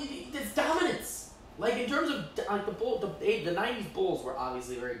 It's dominance. Like in terms of like the 90s Bulls were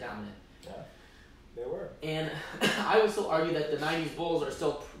obviously very dominant. Yeah, they were. And I would still argue that the 90s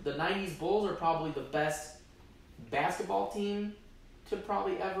Bulls are probably the best basketball team to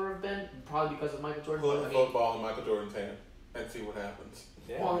probably ever have been, probably because of Michael Jordan. Put football in Michael Jordan's hand and see what happens.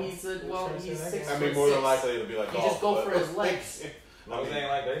 Yeah. Well, he's 6'6". I mean, more than likely it'll be like you just go for his legs. I was saying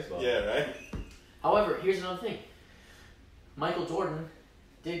like baseball. Yeah, right. However, here's another thing. Michael Jordan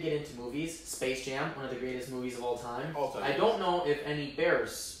did get into movies. Space Jam, one of the greatest movies of all time. I don't know if any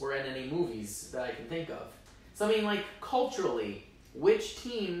Bears were in any movies that I can think of. So I mean, like culturally, which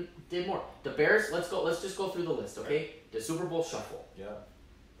team did more? The Bears. Let's just go through the list, okay? The Super Bowl Shuffle. Yeah.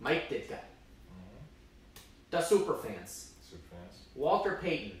 Mike Ditka. The Superfans. Walter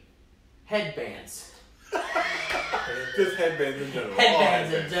Payton. Headbands. Just headbands in general.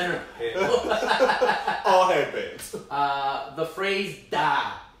 Headbands in general. All headbands. The phrase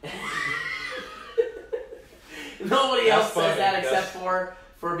 "da." Nobody else says that except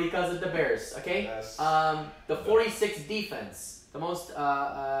for because of the Bears. Okay. The 46 defense. The most.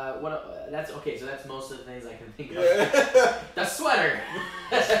 That's okay. So that's most of the things I can think of. The sweater.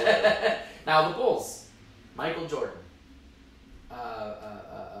 Now the Bulls. Michael Jordan.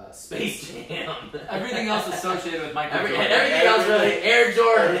 Space Jam. Everything else associated with Michael Jordan. Everything else really. Air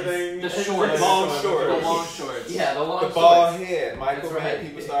Jordan. The shorts. The long shorts. The long shorts. Yeah, the long shorts. The bald head. Michael That's right. made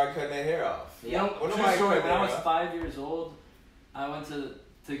people start cutting their hair off. Yeah. True story. When I was 5 years old, I went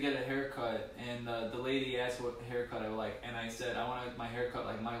to get a haircut, and the lady asked what haircut I would like, and I said I want my haircut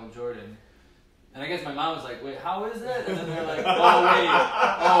like Michael Jordan. And I guess my mom was like, "Wait, how is that?" And then they're like, "Oh wait,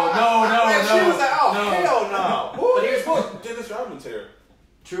 no." She was like, "Oh hell no!" But here's what Dennis Rodman's hair.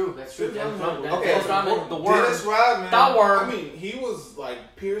 True, that's true. Dennis Rodman. Okay, Dennis Rodman, the worm. Dennis Rodman. The worm. I mean, he was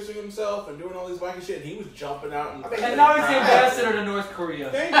like piercing himself and doing all these wacky shit. And he was jumping out and. And now he's the ambassador to North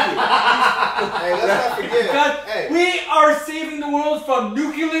Korea. Thank you. Hey, let's not forget. God, we are saving the world from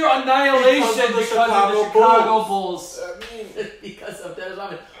nuclear annihilation because of the Chicago Bulls. I mean, Because of Dennis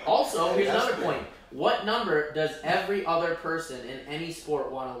Rodman. Also, here's another point. What number does every other person in any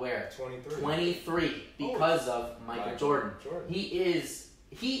sport want to wear? 23. 23, because of Michael Jordan.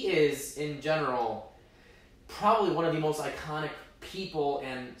 He is, in general, probably one of the most iconic people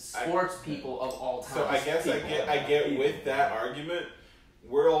and sports people of all time. So I guess I get with that argument.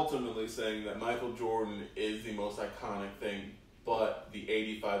 We're ultimately saying that Michael Jordan is the most iconic thing, but the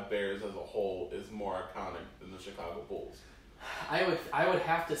 85 Bears as a whole is more iconic than the Chicago Bulls. I would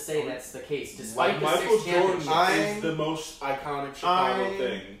have to say that's the case, despite the Michael 6 Jordan championships. is the most iconic Chicago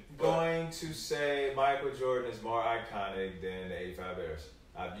thing. Going to say Michael Jordan is more iconic than the 85 Bears.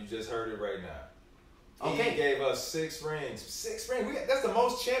 You just heard it right now. Okay. He gave us 6 rings. 6 rings. That's the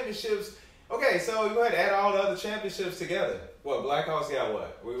most championships. Okay, so you go ahead and add all the other championships together. What Blackhawks got?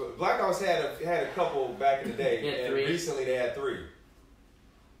 What Blackhawks had a couple back in the day, and three. recently they had 3.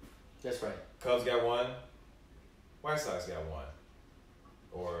 That's right. Cubs got 1. White Sox got 1.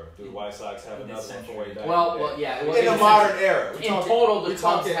 Or do the White Sox have In another this one for century. way back? Well, yeah. in the modern era. In total, the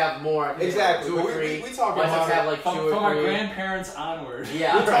Cubs have more. I think Exactly. 2 or 3. We talking White Sox modern. have like 2 From or 3. our grandparents onward.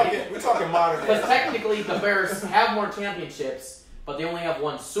 Yeah. We're talking modern Because era. technically, the Bears have more championships, but they only have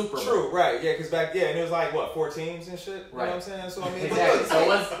 1 Super Bowl. True, right? Yeah, because back and it was like what 4 teams and shit. You Right. know what I'm saying? So I mean, Exactly. look, So it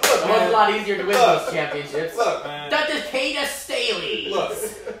was man. a lot easier to win Look. those championships. Look, man. The Decatur Staley. Look.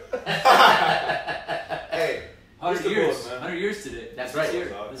 Hey. 100 the years. Bulls, man. 100 years today. That's This right. year.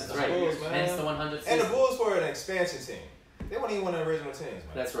 That's This is That's the right. Bulls, man. Hence the 100th And season. the Bulls were an expansion team. They weren't even one of the original teams,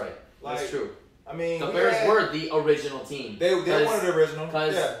 man. That's right. Like, That's true. I mean, The we Bears had- were the original team. They were one of the original.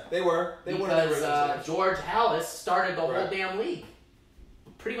 'cause- Yeah, they were. They were one of the Because original teams. George Halas started the whole Right. damn league.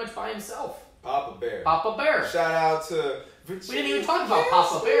 Pretty much by himself. Papa Bear. Papa Bear. Shout out to We didn't even talk about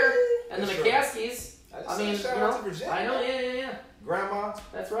Papa Bear and the That's right. McCaskies. I just I said mean, shout you out know, to Virginia. I know, yeah. Grandma,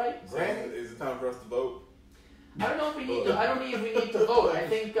 That's right. Granny. Is it time for us to vote? I don't know if we need to. I don't know if we need to vote. I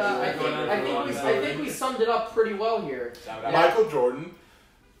think. I think we summed it up pretty well here. Shout out. Michael Jordan.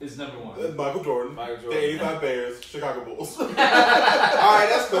 Is number 1. Michael Jordan. Michael Jordan. The 85 Bears. Chicago Bulls. All right,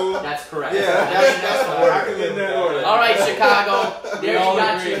 that's cool. That's correct. Yeah, that's the I order. can live In with that that. order. All right, Chicago. There We you all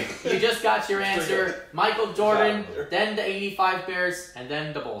got agree. you just got your answer. Michael Jordan, then the 85 Bears, and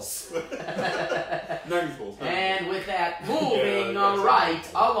then the Bulls. 90's Bulls. And with that, moving Yeah, right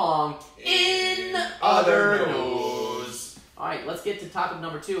along in other Other news. All right, let's get to topic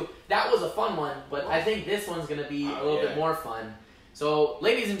number 2. That was a fun one, but I think this one's going to be a little bit more fun. So,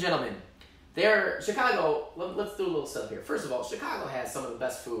 ladies and gentlemen, Chicago, let's do a little stuff here. First of all, Chicago has some of the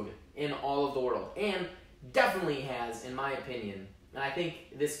best food in all of the world, and definitely has, in my opinion, and I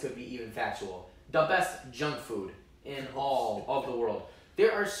think this could be even factual, the best junk food in all of the world.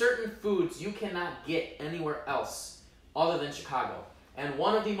 There are certain foods you cannot get anywhere else other than Chicago. And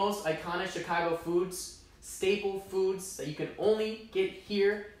one of the most iconic Chicago foods, staple foods that you can only get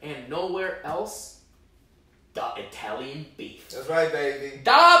here and nowhere else, the Italian beef. That's right, baby.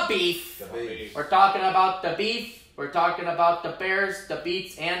 The beef! The baby. We're talking about the beef, we're talking about the Bears, the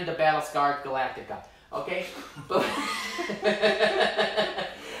Beats, and the Battlescar Galactica. Okay? But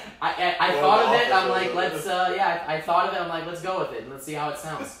I thought of it, I'm like, I thought of it, I'm like, let's go with it, and let's see how it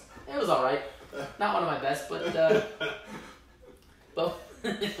sounds. It was alright. Not one of my best, but we'll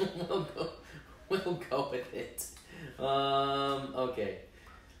go with it. Okay.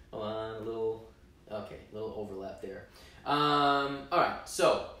 Hold on, a little overlap there. Alright,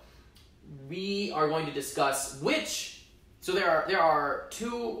 so we are going to discuss so there are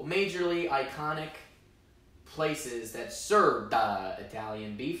 2 majorly iconic places that serve the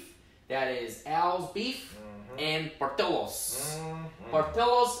Italian beef. That is Al's Beef and Portillo's.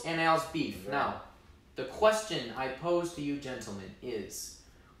 Portillo's and Al's Beef. Yeah. Now, the question I pose to you gentlemen is,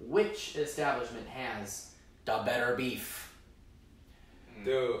 which establishment has the better beef?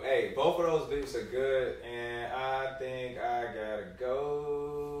 Dude, hey, both of those beefs are good, and I think I gotta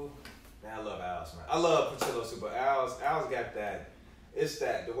go. Man, I love Al's, man. I love Portillo too, but Al's got that. It's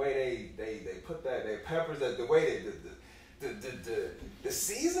that the way they put that they peppers, that the way the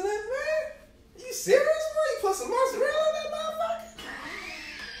seasoning, man. You serious, bro? You put some mozzarella on that motherfucker?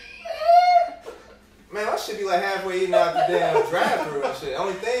 Man, I should be like halfway eating out the damn drive-thru and shit.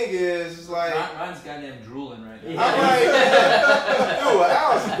 Only thing is, it's like. Ryan's goddamn drooling right now. I'm like, dude, an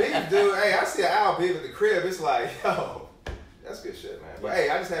Al's beef, dude. Hey, I see an Al beef at the crib. It's like, yo, that's good shit, man. But hey,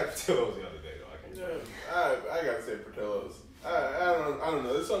 I just had Portillo's the other day, though. I can't. I gotta say Portillo's. I don't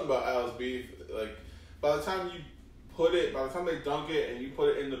know. There's something about Al's beef. Like, by the time they dunk it and you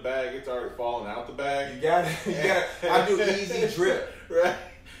put it in the bag, it's already falling out the bag. You got it. I do easy drip. Right?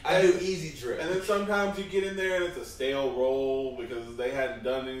 I do easy drip. And then sometimes you get in there and it's a stale roll because they hadn't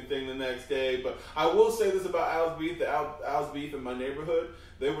done anything the next day. But I will say this about Al's beef: Al's beef in my neighborhood,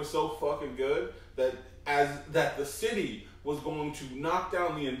 they were so fucking good that the city was going to knock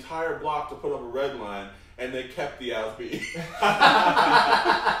down the entire block to put up a red line, and they kept the Al's beef. They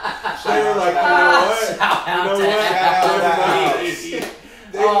were like, you know what?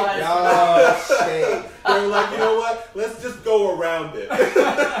 They were like, you know what? Let's just go around it. Hey, you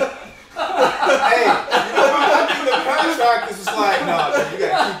know what? I think the contractors was like, no, dude, you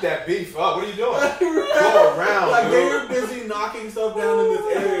gotta keep that beef up. What are you doing? Go around, Like, dude. they were busy knocking stuff down in this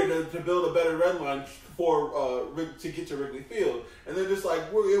area to to build a better red line to get to Wrigley Field. And they're just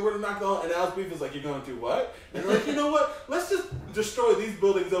like, we're not going, and Al's Beef is like, you're going to do what? And they're like, you know what? Let's just destroy these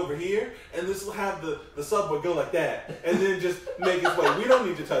buildings over here, and this will have the subway go like that, and then just make its way. We don't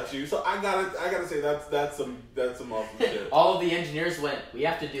need to touch you. So I gotta say that's some awesome shit. All of the engineers went, we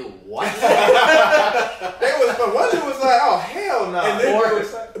have to do what? But one dude was like, oh hell no.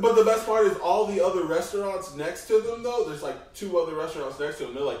 But the best part is all the other restaurants next to them though. There's like 2 other restaurants next to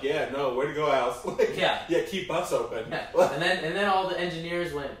them. They're like, yeah, no, way to go, Alice. Like, yeah, keep us open. Yeah. And then all the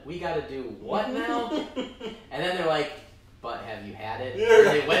engineers went, we got to do what now? And then they're like, but have you had it? And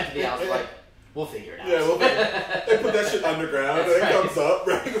they went to the house like, we'll figure it out. Yeah, they put that shit underground and it comes up.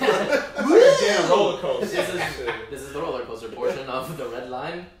 Right? It's like a damn roller coaster. This is the roller coaster portion of the red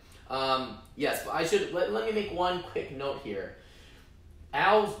line. Yes, but I should let me make one quick note here.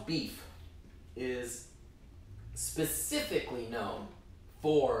 Al's Beef is specifically known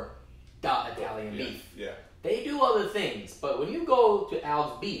for Italian beef. Yeah. They do other things, but when you go to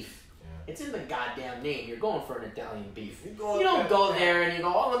Al's Beef, it's in the goddamn name. You're going for an Italian beef. You don't go there and you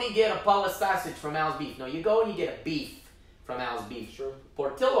go, oh, let me get a pala sausage from Al's Beef. No, you go and you get a beef from Al's Beef. Sure.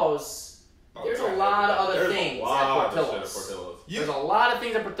 Portillo's, there's a lot of other things at Portillo's. There's a lot of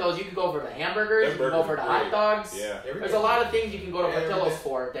things at Portillo's. You can go for the hamburgers, you can go for the hot dogs. Yeah. There's a lot of things you can go to Portillo's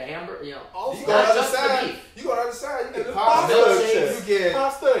for. The hamburger, Also, you go just the beef. You go on the other side, you get pasta. You get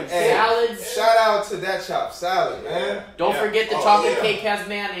pasta. Salads. Shout out to that chopped salad, man. Don't forget the chocolate cake has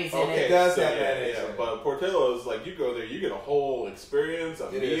mayonnaise in it. It does have mayonnaise in it. But Portillo's, like, you go there, you get a whole experience,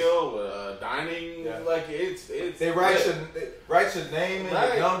 a meal, dining. Yeah. Like, it's they write your name in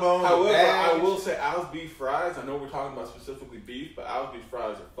the gumbo. However, I will say Al's Beef fries, I know we're talking about specifically beef, but Al's Beef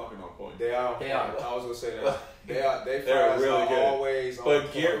fries are fucking on point. They are. I was gonna say that. They They're fries really are good. Always on but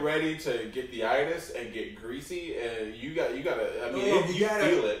point. get ready to get the itis and get greasy, and you gotta. I mean, you gotta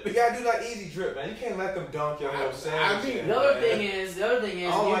feel it. You gotta do like easy drip, man. You can't let them dunk your whole sandwich. I mean, the other thing is, I don't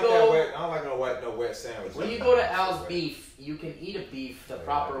like no wet sandwich. When you go to Al's Beef, you can eat a beef the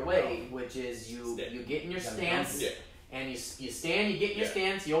proper way, which is you get in your stance, and you stand, you get in your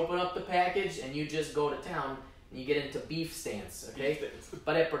stance, you open up the package, and you just go to town. And you get into beef stance, okay?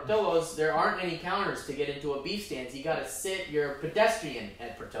 But at Portillo's, there aren't any counters to get into a beef stance. You gotta sit. You're a pedestrian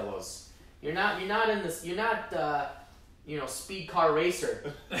at Portillo's. You're not in this. You're not, speed car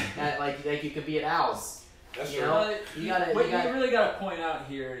racer at like you could be at Al's. That's true. What you really gotta point out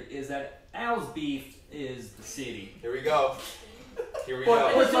here is that Al's Beef is the city. Here we go.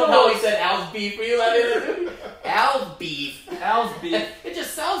 That's not how he said Al's Beef. Were you letting it? Al's Beef. Al's Beef. It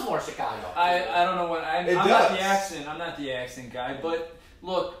just sounds more Chicago. I don't know what I'm not the accent. I'm not the accent guy. But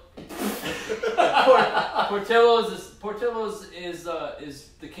look, Portillo's is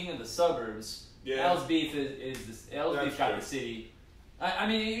the king of the suburbs. Yeah. Al's Beef Al's Beef got the city. I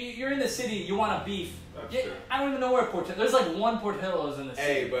mean, you're in the city. You want a beef. I don't even know where Portillo. There's like one Portillo's in the city.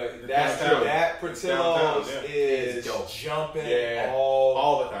 Hey, but that Portillo's is jumping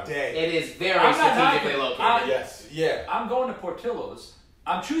all the time. Day. It is very strategically located. I'm going to Portillo's.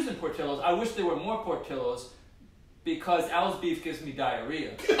 I'm choosing Portillo's. I wish there were more Portillo's because Al's Beef gives me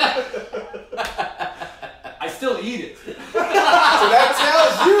diarrhea. I still eat it. So that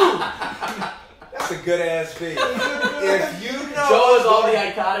tells you. That's a good ass beef. If you know, Joe is all the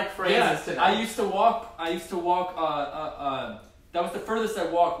iconic phrases tonight. I used to walk. That was the furthest I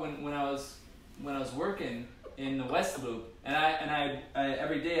walked when I was working in the West Loop, and I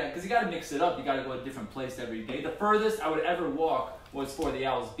every day because you got to mix it up. You got to go to a different place every day. The furthest I would ever walk was for the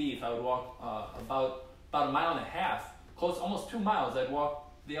Al's Beef. I would walk about a mile and a half, almost 2 miles. I'd walk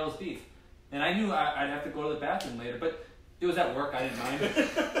the Al's Beef, and I knew I'd have to go to the bathroom later, but it was at work. I didn't mind.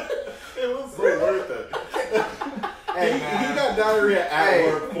 It was so worth it. Hey, man. He got diarrhea at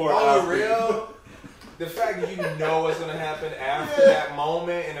work for Al's real. The fact that you know what's gonna happen after that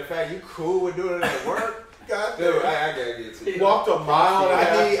moment, and the fact you cool with doing it at work. Dude, I gotta get to you. Walked a mile and a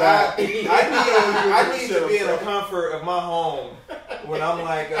half. I need to be in the comfort of my home when I'm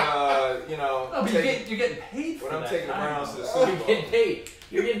like, you're getting paid for when I'm taking rounds to the Super Bowl. You're getting paid.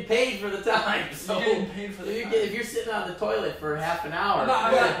 You're getting paid for the time. So you're getting paid for the time. If you're sitting on the toilet for half an hour.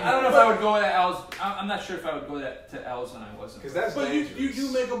 I don't know if I would go to Al's. I'm not sure if I would go to Al's when I wasn't. Because that's dangerous. You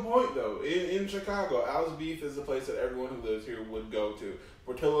do make a point though. In Chicago, Al's Beef is the place that everyone who lives here would go to.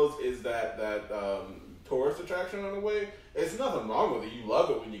 Portillo's is that tourist attraction on the way. There's nothing wrong with it. You love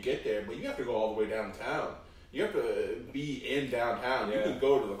it when you get there, but you have to go all the way downtown. You have to be in downtown. Yeah. You can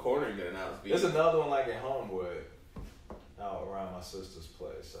go to the corner and get an Al's Beef. There's another one like at Homewood, out around my sister's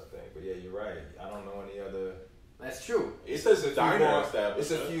place, I think. But yeah, you're right. I don't know any other. That's true. It's a diner establishment.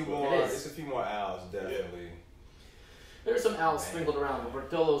 It's a few more. It's a few more Al's, definitely. There's some Al's sprinkled around, but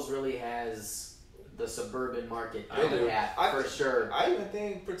Portillo's really has the suburban market for sure. I even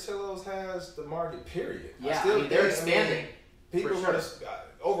think Portillo's has the market. Period. Yeah, I mean, they're expanding. People are gonna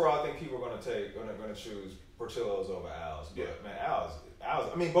overall. I think people are gonna choose Portillo's over Al's. But man, Al's.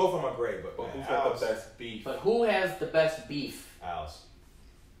 I mean, both of them are great, but who's got the best beef? But who has the best beef? Al's.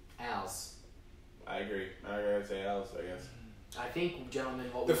 I agree. I'd say Al's, I guess. I think, gentlemen,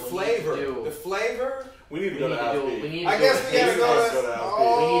 what the we flavor, need to do... The flavor? We need to go to Al's beef. We need to go to Al's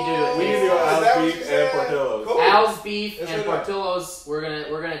beef. We need to go to Al's beef and Portillo's. Cool. Al's beef and Portillo's.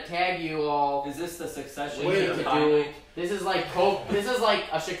 We're gonna tag you all. Is this the succession? This is like Coke. This is like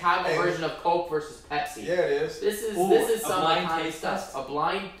a Chicago version of Coke versus Pepsi. Yeah, it is. This is some blind taste test. A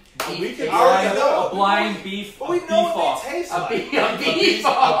blind beef. A blind beef. But we know what they taste like. A beef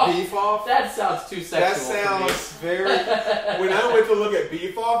off. A beef off. That sounds too sexual. That sounds very. When I went to look at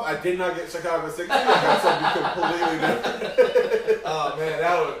beef off, I did not get Chicago 16. I got something completely different. Oh man,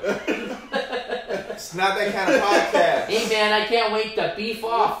 that would. It's not that kind of podcast. Hey man, I can't wait to beef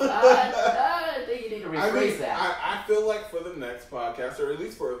off. I think you need to rephrase that. I feel like for the next podcast, or at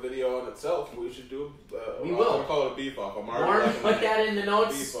least for a video on itself, we should do. We will call it a beef off. Warren, put that in the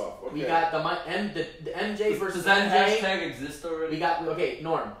notes. Beef off. Okay. We got the MJ versus Does that MJ. hashtag exist already? We got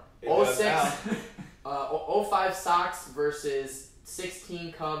Norm. 05 Sox versus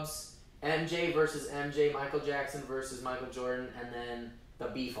 16 Cubs. MJ versus MJ. Michael Jackson versus Michael Jordan, and then the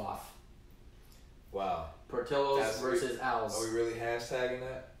beef off. Wow. Portillo's versus Al's. Are we really hashtagging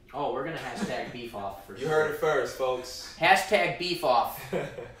that? Oh, we're gonna hashtag beef off for sure. You heard it first, folks. Hashtag beef off.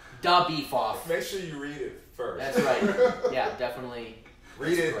 Da beef off. Make sure you read it first. That's right. Yeah, definitely.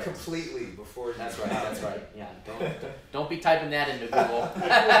 Read it completely before you. That's right. Yeah, don't be typing that into Google.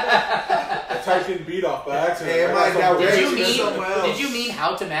 I typed in beat off by accident. Hey, did you mean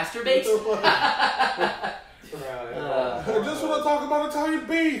how to masturbate? I just want to talk about Italian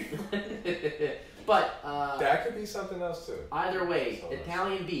beef. But that could be something else too. Either way,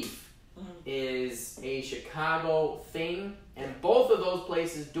 Italian beef is a Chicago thing, and both of those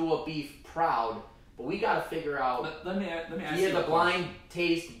places do a beef proud. But we got to figure out. Let me ask via the blind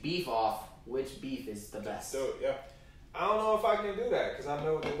taste beef off, which beef is the best. So yeah, I don't know if I can do that because I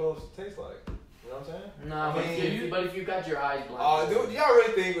know what they both taste like. You know what I'm saying? No, but if you got your eyes blind. Dude, y'all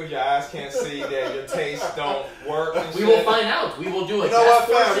really think with your eyes can't see that your tastes don't work? We will find out. We will do a guest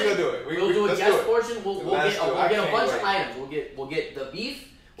portion. We're gonna do it. We'll do a guest portion. We'll get a bunch of items. We'll get the beef.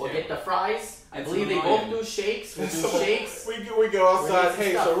 We'll get the fries. I believe they both do shakes. We'll do shakes. We go outside.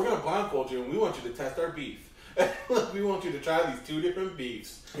 Hey, so we're gonna blindfold you, and we want you to test our beef. We want you to try these two different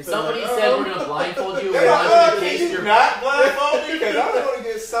beefs. If somebody said we're gonna blindfold you, we want you to taste your. Not blindfold me because I'm gonna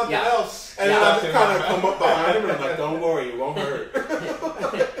get something else. And then I just kind of come up behind him and I'm like, "Don't worry, it won't hurt."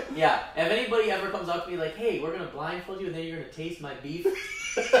 Yeah. If anybody ever comes up to me like, "Hey, we're gonna blindfold you, and then you're gonna taste my beef,"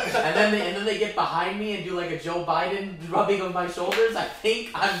 and then they get behind me and do like a Joe Biden rubbing of my shoulders, I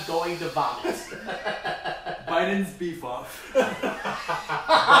think I'm going to vomit. Biden's beef off.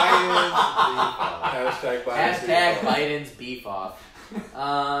 Hashtag Biden's beef off. See,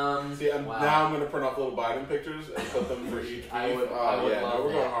 now I'm going to print off little Biden pictures and put them for each beef. I would love we're that.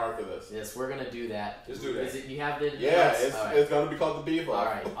 going hard for this. Yes, we're going to do that. Just do that. Is it, you have the Yeah, it's going to be called the beef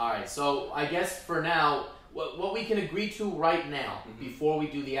off. All right. So I guess for now, what we can agree to right now, before we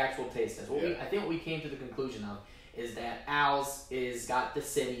do the actual taste test, I think what we came to the conclusion of is that Al's is got the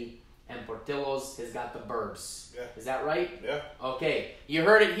city and Portillo's has got the burbs. Yeah. Is that right? Yeah. Okay. You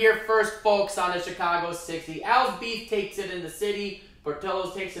heard it here first, folks, on the Chicago 60. Al's beef takes it in the city,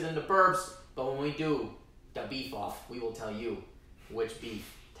 Portillo's takes it in the burbs, but when we do the beef off, we will tell you which beef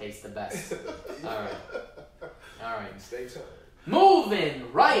tastes the best. All right. Stay tuned.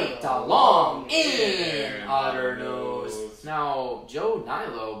 Moving right along in Otter News. Now, Joe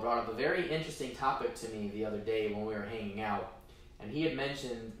Nilo brought up a very interesting topic to me the other day when we were hanging out. And he had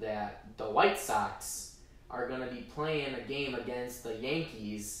mentioned that the White Sox are going to be playing a game against the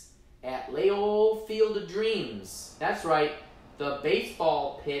Yankees at Leo Field of Dreams. That's right, the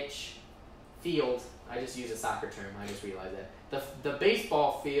baseball pitch field. I just used a soccer term, I just realized that. The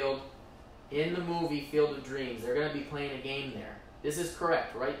baseball field in the movie Field of Dreams, they're going to be playing a game there. This is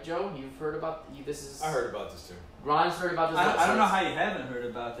correct, right, Joe? You've heard about this? I heard about this too. Ron's heard about this. I don't know how you haven't heard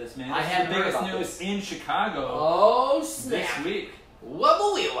about this, man. I haven't heard about this. Biggest news in Chicago. Oh snap! This week.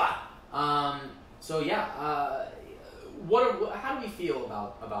 So yeah, how do we feel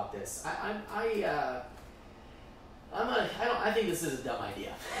about this? I think this is a dumb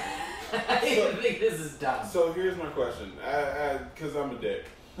idea. I think this is dumb. So here's my question, because I'm a dick.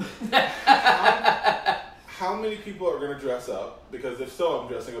 how many people are going to dress up? Because if so, I'm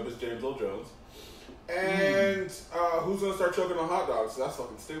dressing up as James Earl Jones. And who's going to start choking on hot dogs? That's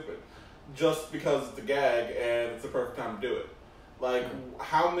fucking stupid. Just because it's a gag and it's the perfect time to do it. Like,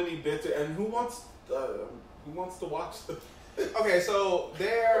 how many bits? And who wants to watch the? Okay, so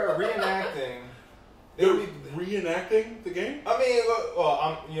they're reenacting. They're reenacting the game? I mean,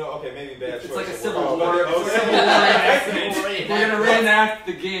 well, okay, maybe bad choice. It's like a of civil words, war. but We're gonna reenact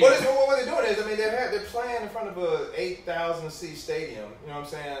the game. But what they're doing is, I mean, they're playing in front of a 8,000 seat stadium. You know what I'm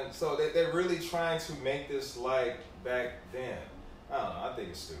saying? So they're really trying to make this like back then. I don't know. I think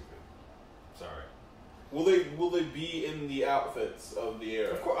it's stupid. Sorry. Will they be in the outfits of the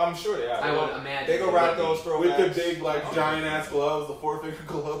era? Of course, I'm sure they are. I would imagine they go rock those throwbacks with the big giant ass gloves, the 4-finger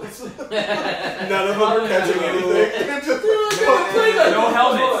gloves. None of them are catching anything. No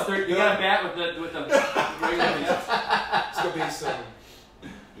helmets. You got a bat with the regular. It's gonna be some.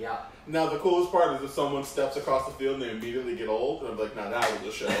 Yeah. Now the coolest part is if someone steps across the field and they immediately get old, and I'm like, nah, that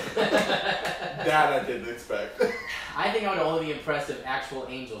was a show. That I didn't expect. I think I would only be impressed if actual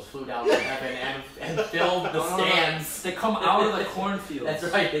angels flew down from heaven and filled the stands. They come out of the cornfields. That's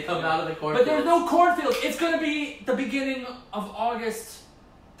right, they come out of the cornfields. But there's no cornfields. It's gonna be the beginning of August.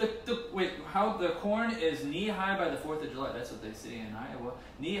 How the corn is knee high by the 4th of July. That's what they say in Iowa.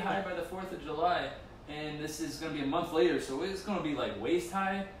 Knee high by the 4th of July, and this is gonna be a month later, so it's gonna be like waist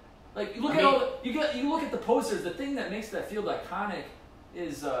high. Like you look you look at the posters. The thing that makes that field iconic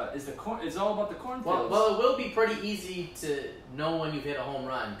is the corn. It's all about the cornfields. Well, it will be pretty easy to know when you've hit a home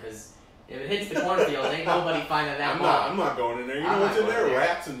run because if it hits the cornfields, ain't nobody finding that ball. I'm not going in there. You know what's in there?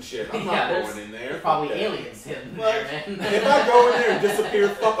 Rats and shit. I'm not going in there. There's probably aliens hidden there, man. If I go in there and disappear,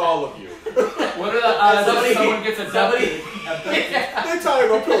 fuck all of you. What are someone gets abducted? They tie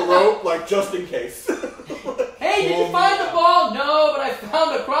him up to a rope, like just in case. Hey, did you find the ball? No, but I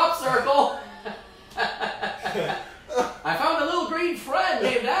found a crop circle. I found a little green friend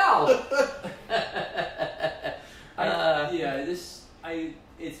named Al.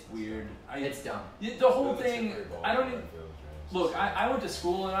 It's weird. It's dumb. The whole thing. I don't even. Look, I went to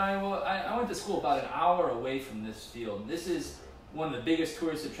school in Iowa. I went to school about an hour away from this field. This is one of the biggest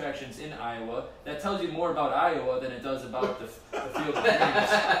tourist attractions in Iowa. That tells you more about Iowa than it does about the Field of Dreams.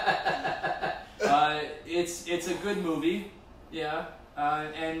 It's a good movie, yeah.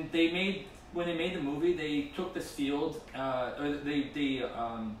 And when they made the movie, they took this field, or they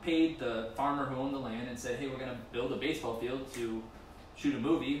paid the farmer who owned the land and said, hey, we're gonna build a baseball field to shoot a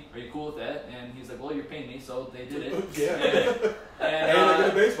movie. Are you cool with that? And he's like, well, you're paying me, so they did it. Yeah. And they get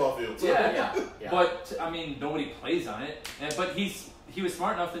a baseball field. So. Yeah. But I mean, nobody plays on it. But he was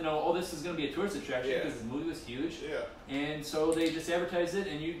smart enough to know, oh, this is going to be a tourist attraction because the movie was huge. Yeah. And so they just advertised it,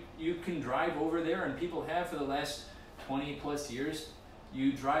 and you can drive over there, and people have for the last 20 plus years.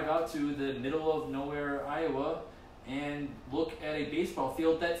 You drive out to the middle of nowhere, Iowa, and look at a baseball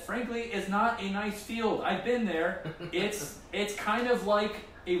field that, frankly, is not a nice field. I've been there. It's kind of like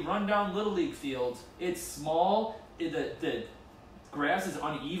a rundown Little League field. It's small. The grass is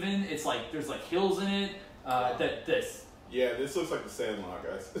uneven. It's like there's like hills in it. Yeah, this looks like the Sandlot,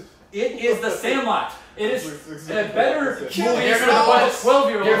 guys. It is the Sandlot. It is a better movie.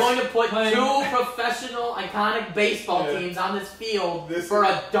 They're going to put two professional, iconic baseball teams on this field for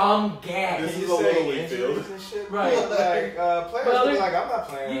a dumb gag. This is a Little League field. Right. Players will be like, I'm not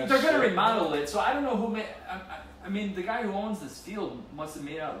playing. They're going to remodel it, so I don't know who made. I mean, the guy who owns this field must have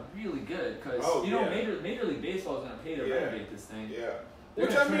made out really good because Major League Baseball is going to pay to renovate this thing. Yeah.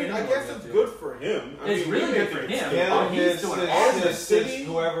 Which I mean, I guess it's good for him. It's really good for him. Yeah, he's doing awesome. The city,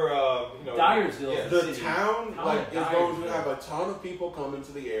 whoever, Dyersville, the town, is going to have a ton of people coming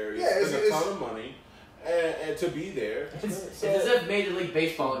to the area, spend a ton of money, and to be there. It's as if Major League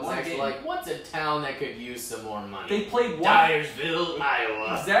Baseball is actually like, what's a town that could use some more money? They played Dyersville,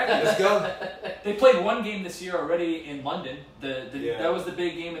 Iowa. Exactly. Let's go. They played one game this year already in London. That was the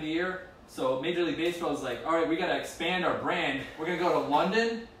big game of the year. So Major League Baseball is like, all right, we got to expand our brand. We're going to go to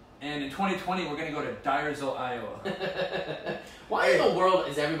London, and in 2020, we're going to go to Dyersville, Iowa. Why in the world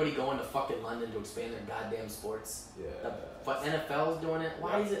is everybody going to fucking London to expand their goddamn sports? Yeah. But NFL's doing it?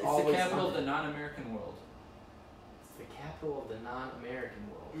 Why is it always It's the capital London? of the non-American world. It's the capital of the non-American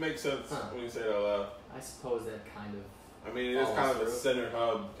world. It makes sense when you say it out loud. I suppose that kind of... I mean, it is kind of the center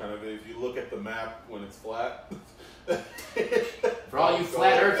hub, kind of, if you look at the map when it's flat. For all you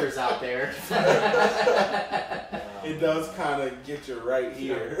flat earthers out there. It does kind of get you right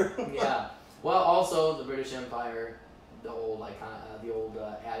here. Yeah. Well, also the British Empire, the old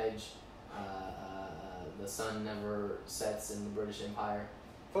adage, the sun never sets in the British Empire.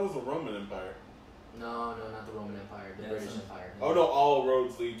 I thought it was the Roman Empire. No, not the Roman Empire. The British Empire. Oh no, all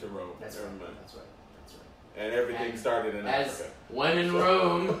roads lead to Rome. That's right. That's right. And everything started in Africa. When in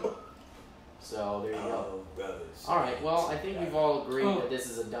Rome. So there you go. Oh, brothers. All right. Well, I think we've all agreed that this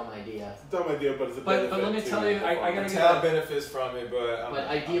is a dumb idea. It's a dumb idea, but it's a benefit. But let me tell you, I gotta The get town benefits from it, but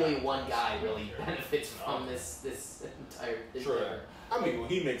ideally, one guy really benefits from this entire thing. Sure. I mean, well,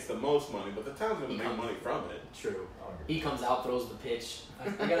 he makes the most money, but the town's gonna make money from it. True. He comes out, throws the pitch. I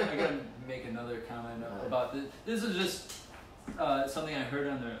gotta make another comment about this. This is just something I heard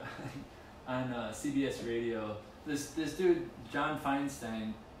on CBS radio. This dude John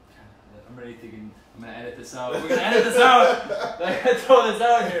Feinstein. I'm already thinking I'm gonna edit this out. We're gonna edit this out. I gotta throw this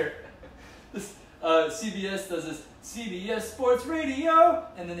out here. This CBS does this CBS Sports Radio,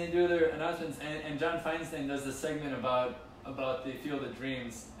 and then they do their announcements. And John Feinstein does this segment about the Field of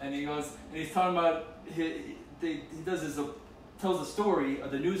Dreams, and he goes and he's talking about he does this tells a story,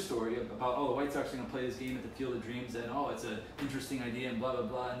 the news story about the White Sox are gonna play this game at the Field of Dreams, and it's an interesting idea and blah blah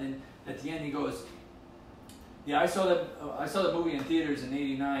blah. And then at the end he goes, yeah, I saw that movie in theaters in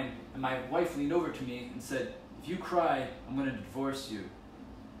 '89, and my wife leaned over to me and said, "If you cry, I'm gonna divorce you."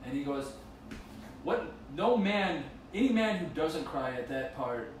 And he goes, "What? No man, any man who doesn't cry at that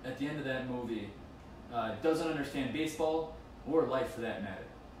part, at the end of that movie, doesn't understand baseball or life for that matter."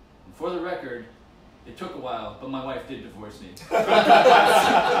 And for the record, it took a while, but my wife did divorce me.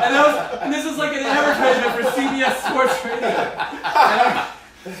 and this is like an advertisement for CBS Sports Radio.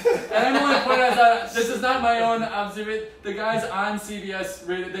 And I'm only pointing out this is not my own observation. The guys on CBS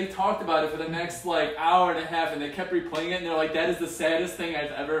Radio, they talked about it for the next hour and a half, and they kept replaying it, and they're like, "That is the saddest thing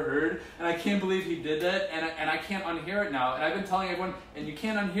I've ever heard," and I can't believe he did that, and I can't unhear it now. And I've been telling everyone, and you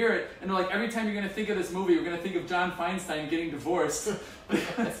can't unhear it, and they're like, every time you're gonna think of this movie, you're gonna think of John Feinstein getting divorced.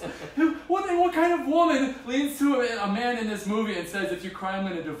 What kind of woman leans to a man in this movie and says, "If you cry, I'm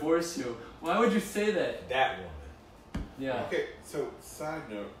gonna divorce you"? Why would you say that? That woman. Yeah. Okay, so side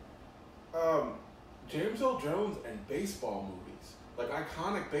note, James Earl Jones and baseball movies,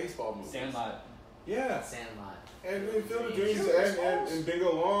 iconic baseball movies. Sandlot. Yeah. Sandlot. And Field of Dreams and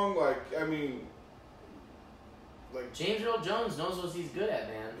Bingo Long, James Earl Jones knows what he's good at,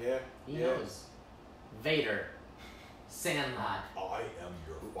 man. Yeah. He knows. Vader. Sandlot. I am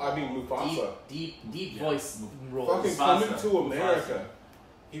your father. Mufasa. Deep voice roles. Fucking Coming to America.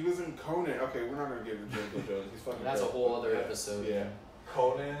 He was in Conan. Okay, we're not gonna get into James Earl Jones. He's fucking. That's a whole other episode. Yeah.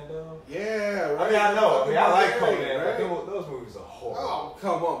 Conan though? Yeah, right. I know. I like Conan, right? but those movies are horrible. Oh,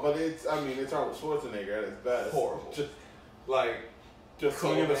 come on. But it's Arnold Schwarzenegger at his best. Horrible. Just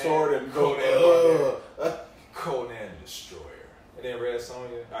swinging the sword and Conan. Conan Destroyer. And then Red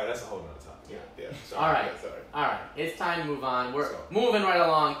Sonja. Alright, that's a whole nother topic. Yeah. Sorry. All right. It's time to move on. We're moving right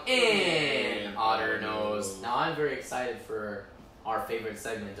along in Otter Nose. Now, I'm very excited for our favorite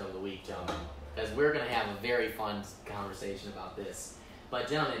segment of the week, gentlemen, because we're going to have a very fun conversation about this. But,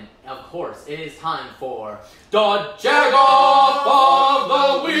 gentlemen, of course, it is time for the Jagoff of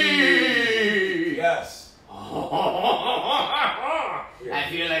the Week! Yes. I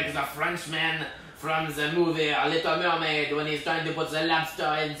feel like the Frenchman from the movie A Little Mermaid when he's trying to put the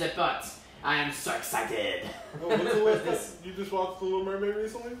lobster in the pot. I am so excited. You just watched The Little Mermaid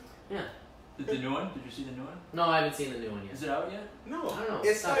recently? Yeah. The new one? Did you see the new one? No, I haven't seen the new one yet. Is it out yet? No. I don't know.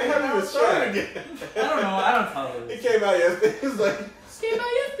 It's They haven't even started yet. I don't know. I don't follow It this. came out yesterday. It was like... It came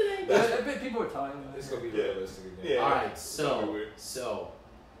out yesterday. I bet people were talking about It's it. gonna be realistic again. Yeah. Alright, That'd be weird. so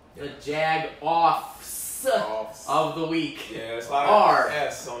the Jag-offs of the week Yeah, it's a lot of are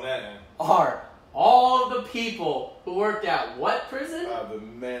S on that end. all the people who worked at what prison? The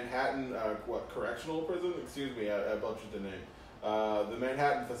Manhattan, correctional prison? Excuse me, I butchered the name. The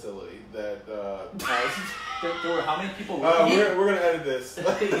Manhattan facility that has... There were how many people working? we're going to edit this.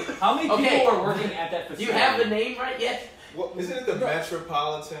 How many people were working at that Do facility? you have the name right yet? Isn't it the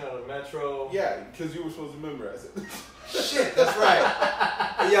Metropolitan or the Metro? Yeah, because you were supposed to memorize it. Shit, that's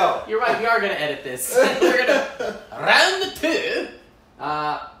right. Yo. You're right, we are going to edit this. We're going to... Round two.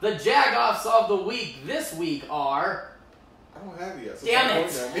 The Jag-offs of the week this week are... I don't have it yet. So Damn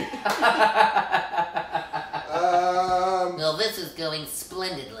it. stop pointing at me. Well, this is going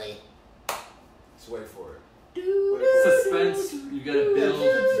splendidly. Let's wait for it. Suspense. You gotta build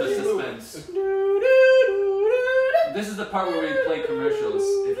the suspense. This is the part where we play commercials.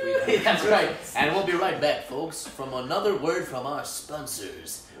 If we That's right. And we'll be right back, folks, from another word from our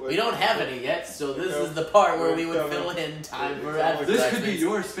sponsors. We don't have any yet, so this is the part where we would fill in time for advertisements. This could be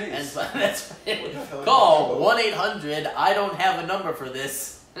your space. And that's right. Call 1-800 I don't have a number for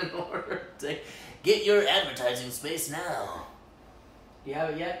this in order to get your advertising space now. Do you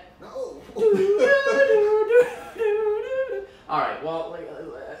have it yet? No. All right. Well,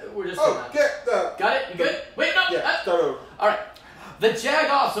 we're just Oh, gonna... get the... Got it? You good? Wait, no. Yeah, start over. All right. The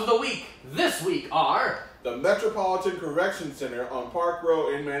Jag-offs of the week this week are the Metropolitan Correction Center on Park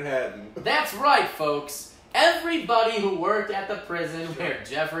Row in Manhattan. That's right, folks. Everybody who worked at the prison where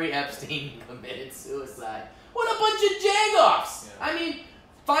Jeffrey Epstein committed suicide. What a bunch of jagoffs! Yeah. I mean,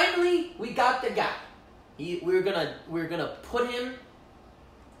 finally we got the guy. We're gonna put him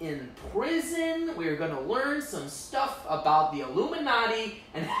in prison. We're gonna learn some stuff about the Illuminati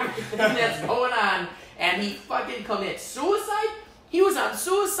and everything that's going on. And he fucking commits suicide. He was on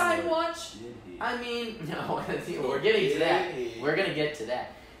suicide watch. I mean, no, we're getting to that. We're gonna get to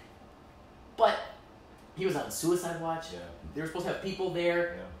that. But he was on suicide watch. Yeah. They were supposed to have people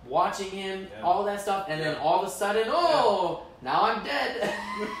there Yeah. watching him, Yeah. all that stuff, and then all of a sudden, now I'm dead.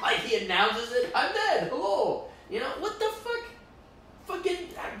 Like he announces it, I'm dead. Hello. You know, what the fuck? Fucking,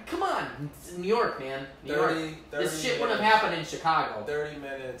 come on. It's New York, man. New York. 30 This shit wouldn't have happened in Chicago. 30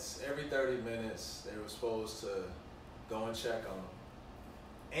 minutes, every 30 minutes, they were supposed to go and check on him.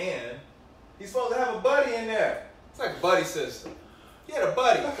 And he's supposed to have a buddy in there. It's like a buddy system. He had a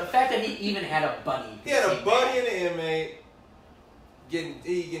buddy. The fact that he even had a buddy. He had a buddy and an inmate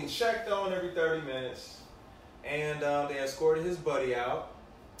getting checked on every 30 minutes. And they escorted his buddy out.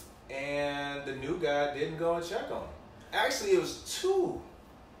 And the new guy didn't go and check on him. Actually, it was 2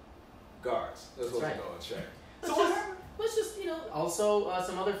 guards that was supposed to go and check. So what happened? Let's just, also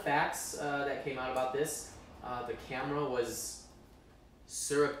some other facts that came out about this. The camera was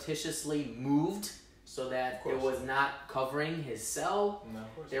surreptitiously moved so that it was not covering his cell. No,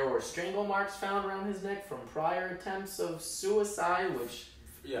 of course. There were strangle marks found around his neck from prior attempts of suicide, which,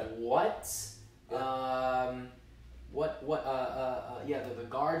 what? Yeah. The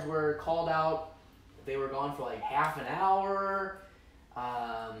guards were called out. They were gone for like half an hour.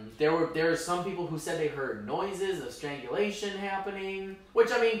 There were some people who said they heard noises of strangulation happening,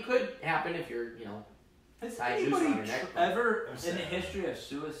 which I mean could happen if you're, Has Tie noose anybody around your neck. ever in the history of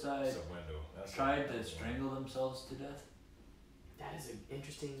suicide It's a window. That's tried to strangle themselves to death? that is an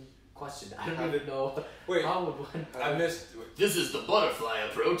interesting question. I don't even know. Wait, How would one? I missed. This is the butterfly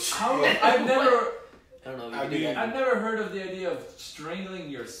approach. I've never I don't know if you I can do mean- that. I've never heard of the idea of strangling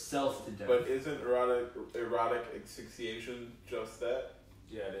yourself to death. But isn't erotic asphyxiation just that?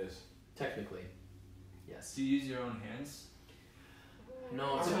 Yeah, it is. Technically, yes. Do you use your own hands?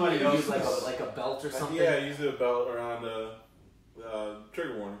 No, Somebody typically you use else's. like a belt or something. Yeah, use a belt around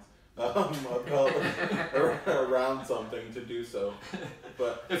trigger warnings. A belt around something to do so.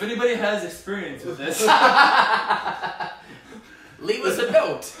 But If anybody has experience with this, Leave us a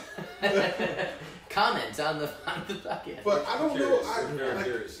note. Comment on the podcast. But I don't know. I'm very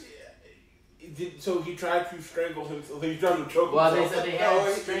curious. So he tried to strangle himself. He tried to choke Well, they himself. said they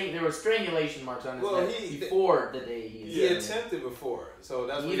had there were strangulation marks on his neck before the day He attempted before, so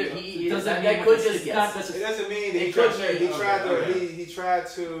that's what Either he. he doesn't that mean guy could it's just not guess. that It doesn't mean It he could tried. be- He tried okay. to. He tried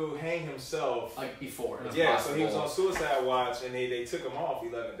to hang himself. Like before. It's Yeah, so he was on possible. suicide watch, and they took him off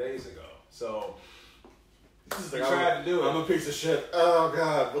 11 days ago. So he Like, tried to do it. I'm a piece of shit. Oh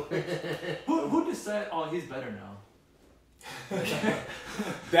God. who decided? Oh, he's better now.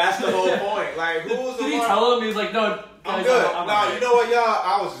 That's the whole point. Like, who was the Did he one? tell him? He was like, no, guys, I'm good. I'm No, alright. you know what, y'all?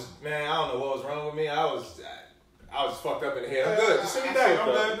 I was just, man, I don't know what was wrong with me. I was fucked up in the head. I'm good. Just sit me down. I'm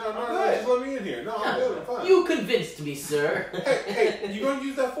good. No, I'm just good. let me in here. No, I'm good. I'm fine. You convinced me, sir. Hey, you gonna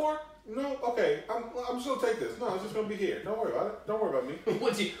use that fork? No, okay. I'm just gonna take this. No, it's just gonna be here. Don't worry about it. Don't worry about me.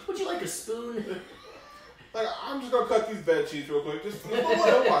 Would you like a spoon? Like, I'm just gonna cut these bed sheets real quick. Just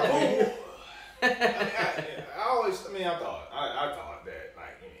don't watch me. I thought that,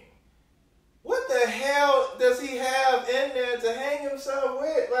 like, what the hell does he have in there to hang himself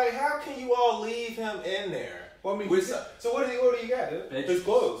with? Like, how can you all leave him in there? Well, I mean, So what do you got, dude? Bitch. his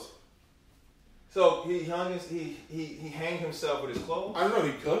clothes. So he hanged himself with his clothes? I don't know.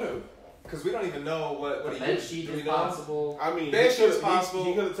 He could have. Because we don't even know what he Bed used. sheet Do we is know? possible. I mean, Bed he sheet's could- possible.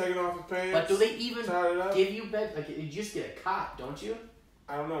 He could have taken off his pants. But do they even tied it up. give you bed? Like you just get a cot, don't you?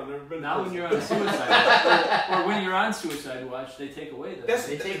 I don't know. I've never been. Now to when prison. you're on suicide or when you're on suicide watch, they take away the.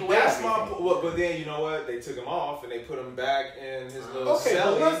 They take away That's my everything. well, but then you know what? They took him off and they put him back in his little Okay, but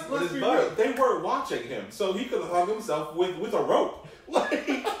cellie with let's his be buddy. real. They weren't watching him, so he could have hung himself with a rope. Like,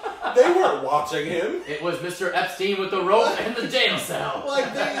 they weren't watching him. It was Mr. Epstein with the rope and the jail cell.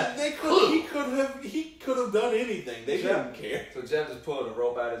 Like they could. He could have done anything. They didn't care. So Jeff just pulled a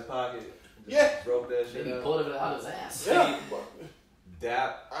rope out of his pocket. Just Yeah. Rope that shit Maybe up. pulled it out of his ass. Yeah.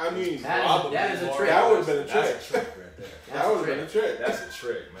 That I mean, That is- probably that is a more- trick. That would've been a That's trick. a trick right there. that would have been a trick. That's a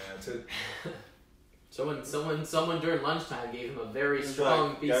trick, man. Someone during lunchtime gave him a very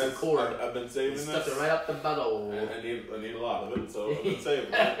strong piece guys, of cord. I've been saving this. Stuffed it right up the butthole. I need a lot of it, so I've been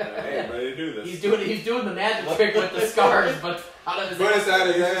saving it. Hey, I'm ready to do this. He's doing the magic trick with the scars, but out of his But it's out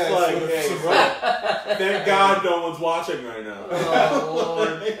of his ass. Like, hey, bro, thank God no one's watching right now. Oh,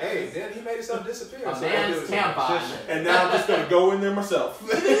 Lord. Hey, then he made himself disappear. A So man's it was tampon. And now I'm just gonna go in there myself.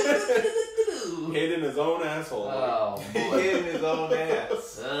 Hid in his own asshole. Oh, He boy. hid in his own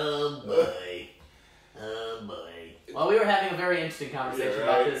ass. Oh boy. Oh boy. Well, we were having a very interesting conversation Yeah,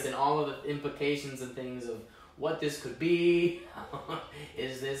 about right. this and all of the implications and things of what this could be.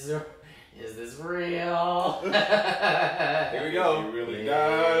 Is this real? Here we go. He really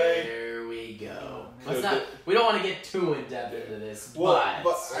died. There we go. So We don't want to get too in depth into this, Well,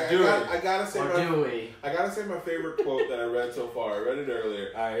 but I gotta say or do we? I gotta say my favorite quote that I read so far. I read it earlier.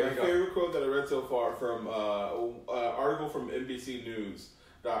 All right, here My we go. favorite quote that I read so far from article from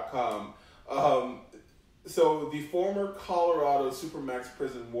NBCNews.com. So the former Colorado Supermax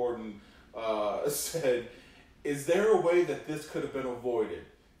prison warden said, "Is there a way that this could have been avoided?"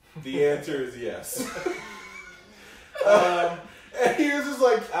 The answer is yes. And he was just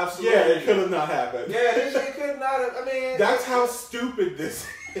like, Absolutely. "Yeah, it could have not happened." Yeah, this shit could not have. I mean, That's how stupid this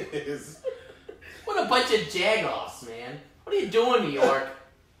is. What a bunch of jagoffs, man. What are you doing, New York?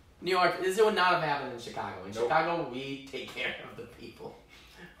 New York, this would not have happened in Chicago. In Nope. Chicago, we take care of the people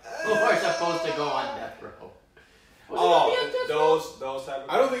who are supposed to go on death row. Was he on death row? those type of.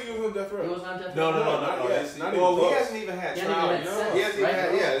 I don't think he was on death row. He was on death No, row? not yet. It's- Not well, even he close. hasn't even had He trial. hasn't even no. had He sense, hasn't even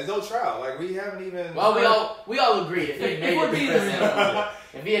right? had. Yeah, there's no trial. Like we haven't even. Well, we all agreed if he had made it to prison,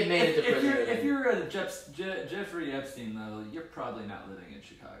 if he had made it to prison, If you're a Jeffrey Epstein level, you're probably not living in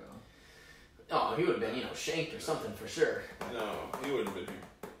Chicago. oh, he would have been, shanked or something for sure. No, he wouldn't have been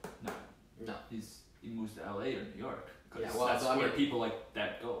here. No. He moves to LA or New York. 'Cause Yeah, well, that's I mean- where people like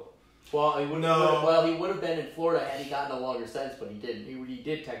that go. Well, he would. No. Well, he would have been in Florida had he gotten a longer sentence, but he didn't. He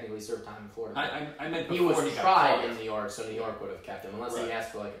did technically serve time in Florida. I meant He before was got tried caught. in New York, so New York would have kept him, unless he Right.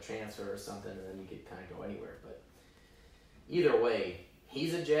 asked for like a transfer or something, and then he could kind of go anywhere. But either way,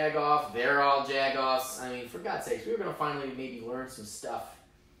 he's a jagoff. They're all jagoffs. I mean, for God's sakes, we were gonna finally maybe learn some stuff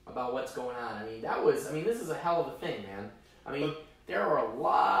about what's going on. I mean, this is a hell of a thing, man. I mean, there are a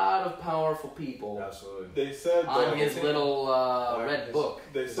lot of powerful people Absolutely. They said on that his little red book.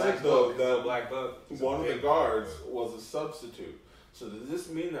 they The said black though book, the that black book. It's a one of the big guards book. was a substitute. So does this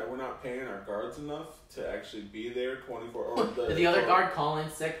mean that we're not paying our guards enough to actually be there 24 hours? Did the other guard call in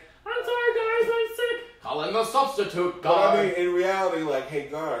sick? I'm sorry, guys, I'm sick. Calling a substitute But guard. I mean, in reality, like, hey,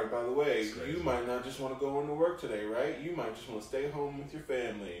 guard, by the way, That's crazy. you might not just want to go into work today, right? You might just want to stay home with your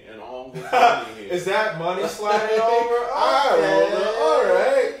family and all this money here. Is that money sliding over? All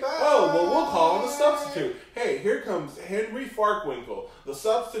right. Bye. Oh, well, we'll call him a substitute. Hey, here comes Henry Farkwinkle, the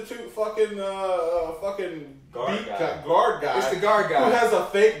substitute fucking Guard guy. guard guy. It's the guard Who guy. has a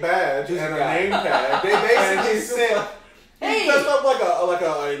fake badge He's and a a guy. name tag. They basically And he's sent. Hey! He's dressed up like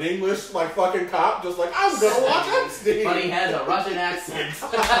an English fucking cop, just like I'm gonna watch Epstein. But he has a Russian accent.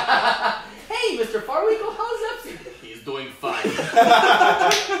 Hey, Mr. Farwinkle, how's Epstein? He's doing fine.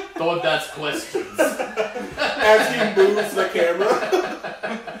 Don't ask questions. As he moves the camera.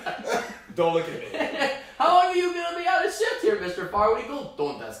 Don't look at me. How long are you gonna be out of shift here, Mr. Farwinkle?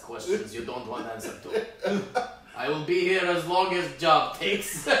 Don't ask questions you don't want answer to. I will be here as long as job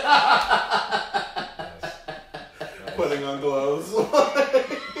takes. Putting on gloves.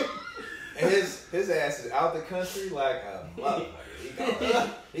 And his ass is out the country like a motherfucker.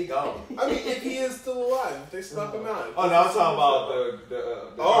 He gone. I mean, if he is still alive, if they snuck him out. Oh no, I'm talking about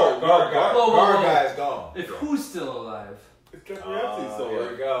the Oh, guard guy. Whoa, whoa, Guard whoa. guy is gone. If who's still alive? If Jeffrey Epstein's still Here we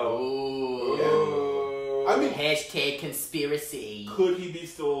alive. go. Ooh. Ooh. I mean, Hashtag conspiracy. could he be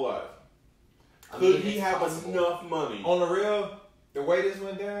still alive? I Could mean, he it's have possible. enough money? On the real, the way this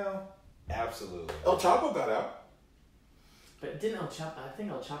went down, absolutely. El Chapo got out. But didn't El Chapo? I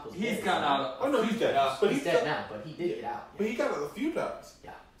think El Chapo's He's dead. gotten out. Oh no, he's dead. But He's dead now, but he did get out. But he got out a few times.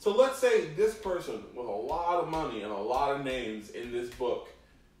 Yeah. So let's say this person with a lot of money and a lot of names in this book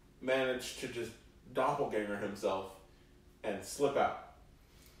managed to just doppelganger himself and slip out.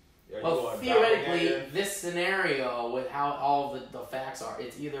 Yeah, you Well, want theoretically, doppelganger? this scenario with how all the facts are,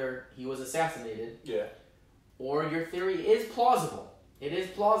 it's either he was assassinated Yeah. or your theory is plausible. It is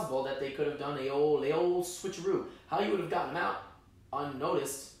plausible that they could have done the old switcheroo. How you would have gotten him out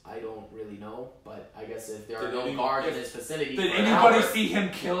unnoticed, I don't really know. But I guess if there are Did no any- guards in his vicinity, Did for an anybody hour- see him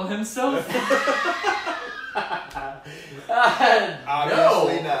kill himself?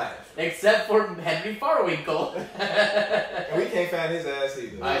 Obviously no, not. except for Henry Farwinkle. And we can't find his ass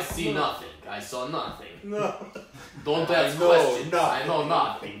either. I see nothing. I saw nothing. No. Don't I ask know questions. I nothing. know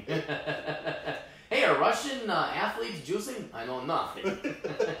nothing. Hey, are Russian athletes juicing? I know nothing.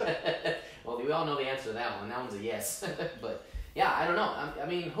 Well, we all know the answer to that one. That one's a yes. But yeah, I don't know. I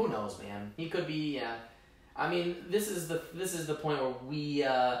mean, who knows, man? He could be. I mean, this is the point where we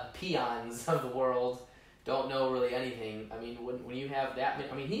peons of the world don't know really anything. I mean, when you have that many,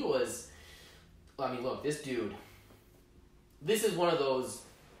 I mean, he was. I mean, look, this dude. This is one of those.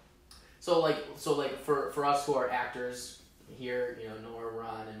 So like for us who are actors here, you know, Nora,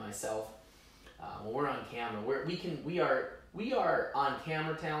 Ron, and myself, when we're on camera, we are on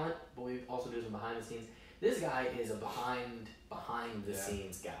camera talent, but we also do some behind the scenes. This guy is a behind the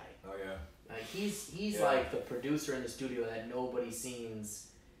scenes guy. Oh yeah. Like he's like the producer in the studio that nobody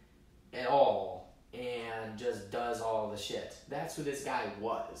sees at all, and just does all the shit. That's who this guy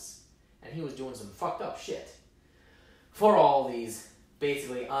was, and he was doing some fucked up shit for all these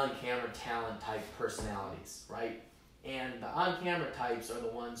basically on-camera talent type personalities, right? And the on-camera types are the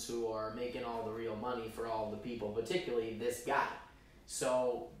ones who are making all the real money for all the people, particularly this guy.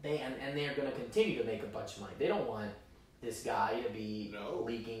 So they're going to continue to make a bunch of money. They don't want this guy to be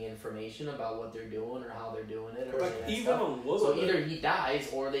leaking information about what they're doing or how they're doing it, or like any of that even stuff. a little So bit. either he dies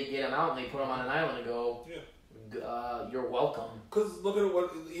or they get him out and they put him on an island and go, "You're welcome." Because look at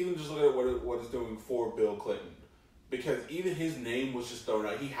what it's doing for Bill Clinton. Because even his name was just thrown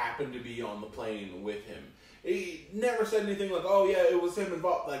out. He happened to be on the plane with him. He never said anything like, "Oh yeah, it was him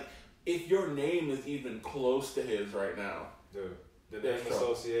involved." Like, if your name is even close to his right now, dude. The name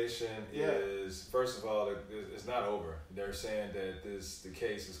association is, first of all, it's not over. They're saying that the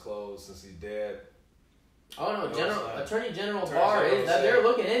case is closed since he's dead. Oh no, Attorney General Barr is they're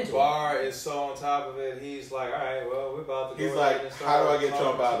looking into it. Barr is so on top of it. He's like, all right, well, we're about to go. He's like, how do I get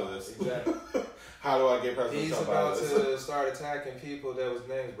Trump out of this? Exactly. How do I get President Trump out of this? He's about to start attacking people that was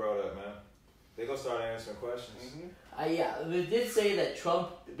names brought up, man. They're gonna start answering questions. Mm-hmm. Yeah, they did say that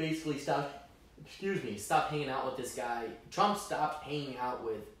Trump basically stopped hanging out with this guy. Trump stopped hanging out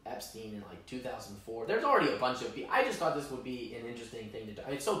with Epstein in like 2004. There's already a bunch of people. I just thought this would be an interesting thing to do.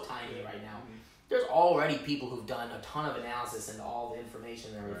 It's so tiny right now. Mm-hmm. There's already people who've done a ton of analysis into all the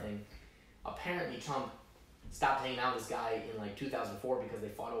information and everything. Right. Apparently Trump stopped hanging out with this guy in like 2004 because they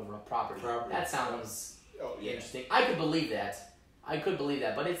fought over a property. That sounds interesting. I could believe that.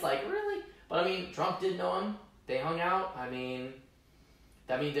 But it's like, really? But I mean, Trump did know him. They hung out. I mean,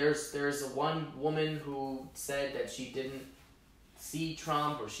 there's one woman who said that she didn't see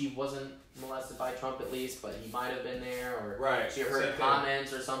Trump, or she wasn't molested by Trump at least, but he might have been there, or she heard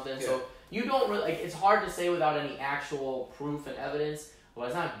comments or something. Yeah. So you don't really, like, it's hard to say without any actual proof and evidence, but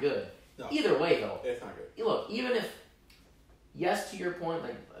it's not good. No. Either way, though. It's not good. Look, even if, yes, to your point,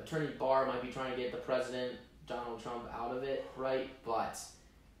 like, Attorney Barr might be trying to get the president, Donald Trump, out of it, right? But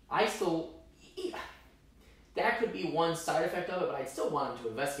I still... that could be one side effect of it, but I'd still want him to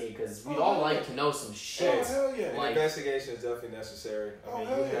investigate, because we'd all like to know some shit. Oh, hell yeah. An investigation is definitely necessary. I mean,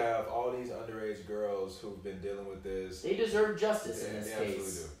 you have all these underage girls who've been dealing with this. They deserve justice in this case. They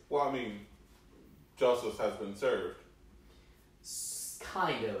absolutely do. Well, I mean, justice has been served.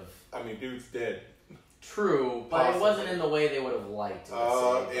 Kind of. I mean, dude's dead. True, but it wasn't in the way they would have liked.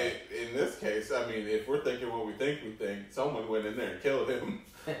 In this case, I mean, if we're thinking what we think, someone went in there and killed him.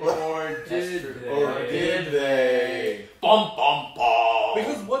 Or did they? Bum, bum, bum.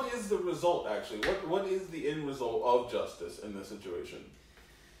 Because what is the result, actually? What is the end result of justice in this situation?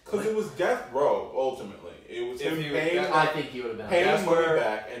 Because it was death row, ultimately. It was him paying... I think he would have been... Paying money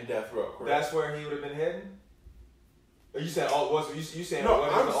back and death row, correct? That's where he would have been heading? Or you saying you saying no?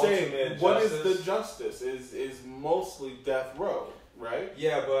 What I'm is the saying what is the justice is mostly death row, right?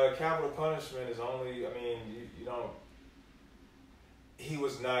 Yeah, but capital punishment is only. I mean, you don't. He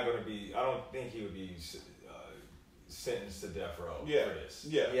was not going to be. I don't think he would be sentenced to death row for this.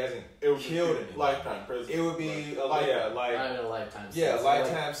 Yeah, he hasn't killed anyone. Lifetime prison. It would be not even a lifetime sentence. Yeah,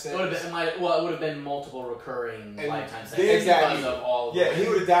 lifetime sentence. It would have been multiple recurring lifetime sentences. Exactly. Of all he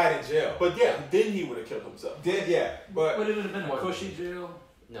would have died in jail. But then he would have killed himself. But would it have been a cushy jail?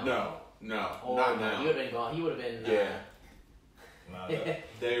 No, not now. He would have been gone. He would have been.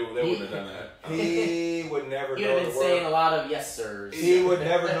 They wouldn't have done that. He would never. He would have been saying a lot of yes sirs. He would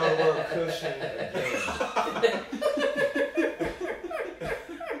never know the word cushion again.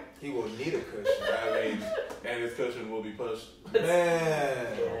 He will need a cushion. I mean, and his cushion will be pushed.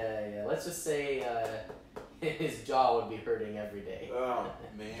 Man. Yeah. Let's just say his jaw would be hurting every day. Oh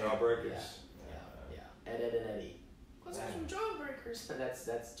man. Jawbreakers. Yeah. Ed and Eddie. Let's have some jawbreakers.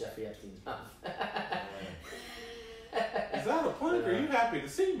 That's Jeffrey Epstein's mouth. Is that a plank? Are you happy to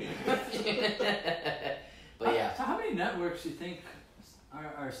see me? But yeah. So how many networks do you think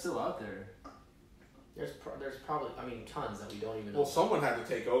are still out there? There's probably, I mean, tons that we don't even know. Well, someone had to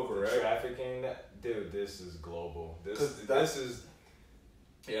take over, right? Trafficking, dude, this is global. This is.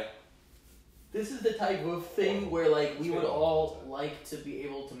 Yeah. This is the type of thing where, like, we would all like to be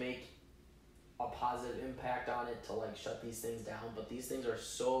able to make a positive impact on it to, like, shut these things down. But these things are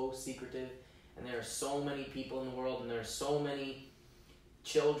so secretive, and there are so many people in the world, and there are so many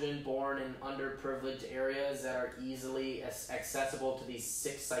children born in underprivileged areas that are easily accessible to these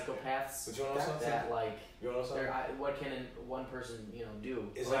sick psychopaths. But you know something? That, like, you know something? what can one person, do?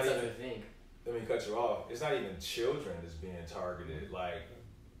 It's well, not that's even. what I think. Let me cut you off. It's not even children that's being targeted. Like,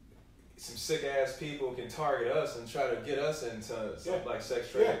 some sick ass people can target us and try to get us into like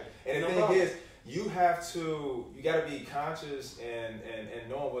sex trade. Yeah. And the thing is, you got to be conscious and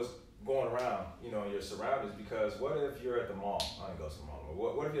knowing what's going around, in your surroundings. Because what if you're at the mall? I don't go to the mall.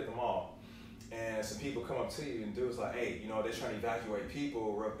 But what if you're at the mall and some people come up to you and dudes like, hey, they're trying to evacuate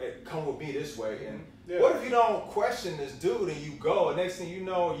people. Hey, come with me this way. And what if you don't question this dude and you go? And next thing you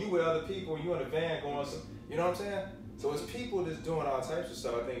know, you with other people, you in a van going. You know what I'm saying? So it's people that's doing all types of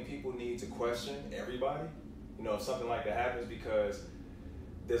stuff. I think people need to question everybody, if something like that happens, because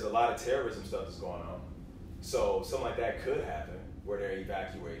there's a lot of terrorism stuff that's going on. So something like that could happen where they're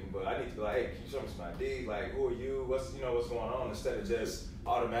evacuating. But I need to be like, hey, can you show me some ID? Like, who are you? What's going on? Instead of just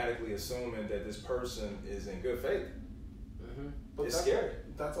automatically assuming that this person is in good faith. Mm-hmm. But it's scary.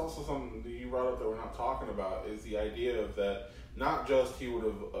 That's also something that you brought up that we're not talking about, is the idea of that not just he would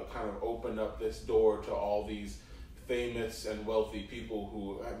have kind of opened up this door to all these famous and wealthy people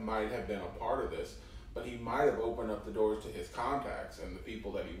who might have been a part of this, but he might have opened up the doors to his contacts and the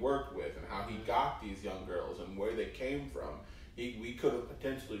people that he worked with and how he got these young girls and where they came from. We could have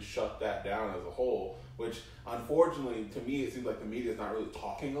potentially shut that down as a whole, which unfortunately to me it seems like the media is not really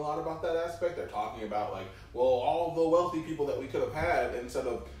talking a lot about that aspect. They're talking about like, well, all the wealthy people that we could have had instead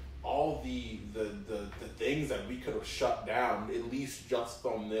of all the things that we could have shut down, at least just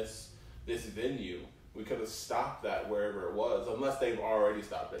from this venue. We could have stopped that wherever it was, unless they've already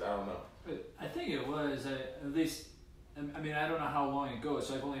stopped it. I don't know. But I think it was, at least, I mean, I don't know how long ago,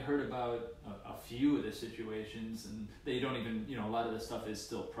 so I've only heard about a few of the situations, and they don't even, a lot of the stuff is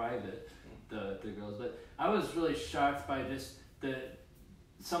still private, the girls. But I was really shocked by this, that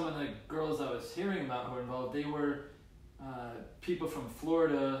some of the girls I was hearing about who were involved, they were people from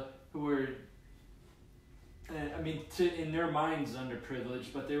Florida who were, in their minds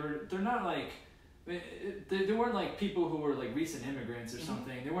underprivileged, but they're not like, they weren't like people who were like recent immigrants or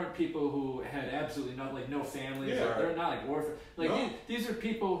something. They weren't people who had absolutely no families. Yeah, they're not like orphans. These are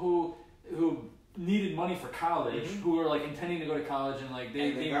people who needed money for college, who were like intending to go to college, and like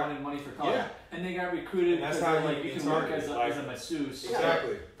they wanted money for college, and they got recruited because you can work as a masseuse.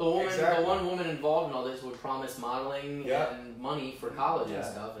 Exactly. The one woman involved in all this would promise modeling and money for college and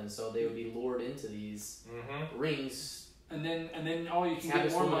stuff, and so they would be lured into these rings. And then all you can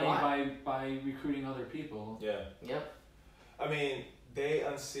get more money by recruiting other people. Yeah. Yep. I mean, they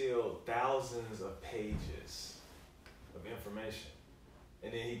unsealed thousands of pages of information,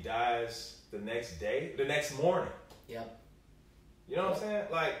 and then he dies the next morning. Yep. You know what I'm saying?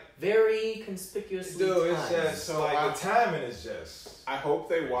 Like, very conspicuously. Dude, it's just the timing is just. I hope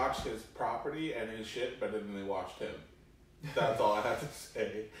they watched his property and his shit better than they watched him. That's all I have to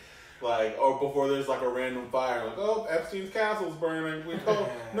say. Like, or before there's like a random fire, like, oh, Epstein's castle's burning. We don't,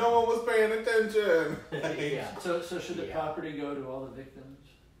 no one was paying attention. Yeah. So should the property go to all the victims?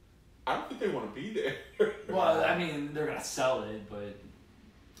 I don't think they want to be there. Well, I mean, they're gonna sell it, but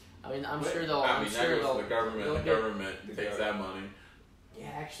I mean, I'm sure they'll. I mean, that goes to the government. The government takes that money. Yeah,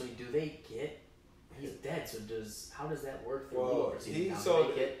 actually, do they get? He's dead. So how does that work? For well, do they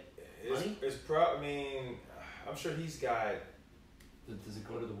get money? I mean, I'm sure he's got. Does it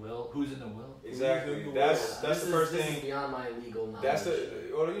go to the will? Who's in the will? Exactly. That's the first thing. This is beyond my legal knowledge. That's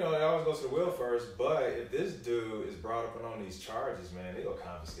it always goes to the will first. But if this dude is brought up on these charges, man, they'll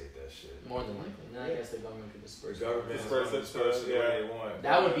confiscate that shit. More than likely. Then I guess the government could disperse. The government disperse it the way they want.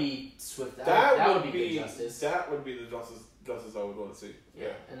 That would be swift. That would be good justice. That would be the justice I would want to see. Yeah.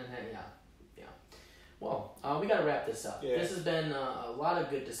 And then yeah. Well, we got to wrap this up. Yeah. This has been a lot of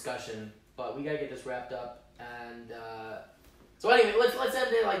good discussion, but we got to get this wrapped up and. So anyway, let's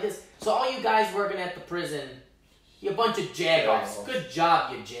end it like this. So all you guys working at the prison, you a bunch of jagoffs. Good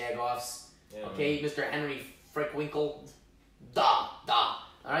job, you jagoffs. Yeah, okay, Mr. Henry Frickwinkle. Da. All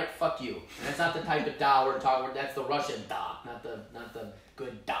right, fuck you. And that's not the type of da we're talking about. That's the Russian da, not the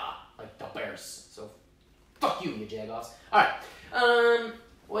good da, like the Bears. So fuck you, you jagoffs. All right.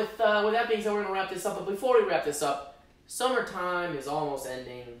 With that being said, we're gonna wrap this up. But before we wrap this up, summertime is almost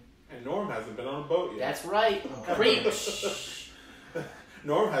ending. And Norm hasn't been on a boat yet. That's right. Preach.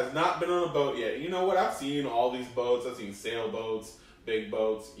 Norm has not been on a boat yet. You know what? I've seen all these boats. I've seen sailboats, big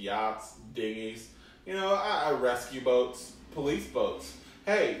boats, yachts, dinghies. You know, I rescue boats, police boats.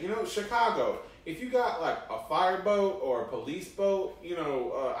 Hey, you know, Chicago, if you got like a fire boat or a police boat, you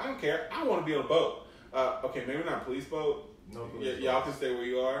know, I don't care. I want to be on a boat. Okay, maybe not a police boat. No police boat. Y'all can stay where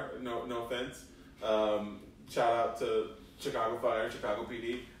you are. No offense. Shout out to Chicago Fire, Chicago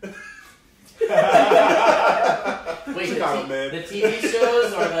PD. Wait, Chicago, man. the TV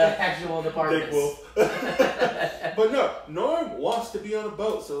shows or the actual departments? Dick Wolf. But no, Norm wants to be on a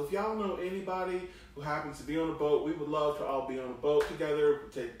boat. So if y'all know anybody who happens to be on a boat, we would love to all be on a boat together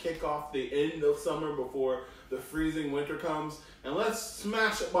to kick off the end of summer before the freezing winter comes. And let's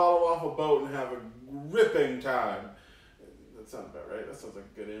smash a bottle off a boat and have a ripping time. That sounds about right. That sounds like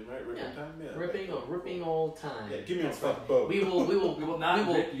a good end, right? Ripping time? Yeah. Ripping old time. Yeah, give me a fucking boat. We will not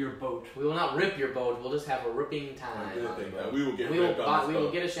rip your boat. We will not rip your boat. We'll just have a ripping time. We will get We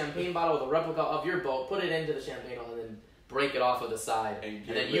will get a champagne bottle with a replica of your boat, put it into the champagne bottle, and then break it off of the side, and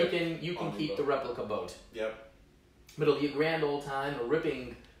then you can keep the replica boat. Yep. But it'll be a grand old time, a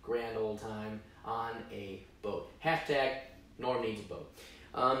ripping grand old time on a boat. Hashtag Norm needs a boat.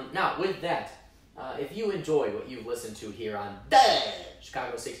 Now with that. If you enjoy what you've listened to here on the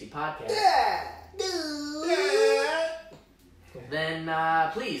Chicago 60 podcast,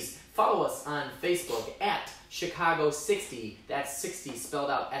 then please follow us on Facebook at Chicago 60. That's 60 spelled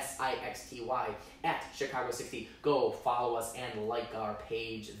out SIXTY at Chicago 60. Go follow us and like our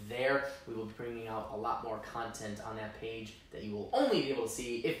page there. We will be bringing out a lot more content on that page that you will only be able to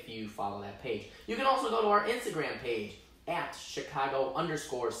see if you follow that page. You can also go to our Instagram page at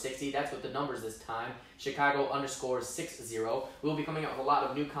Chicago_60. That's with the numbers this time. Chicago_60. We'll be coming out with a lot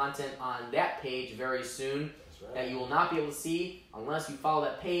of new content on that page very soon. That's right. That you will not be able to see unless you follow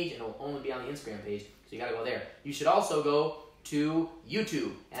that page, and it will only be on the Instagram page. So you gotta go there. You should also go to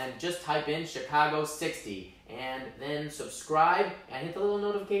YouTube and just type in Chicago 60 and then subscribe and hit the little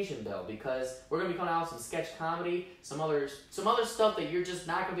notification bell, because we're gonna be coming out with some sketch comedy, some other stuff that you're just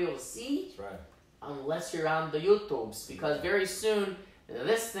not gonna be able to see. That's right. Unless you're on the YouTubes, because very soon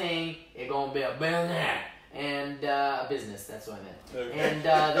this thing is gonna be a business and a business. That's what I meant. Okay. And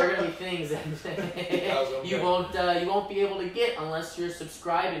there are gonna be things that you won't be able to get unless you're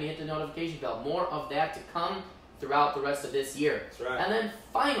subscribed and you hit the notification bell. More of that to come throughout the rest of this year. That's right. And then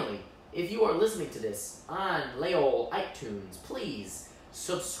finally, if you are listening to this on Leol iTunes, please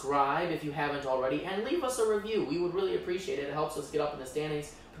subscribe if you haven't already, and leave us a review. We would really appreciate it. It helps us get up in the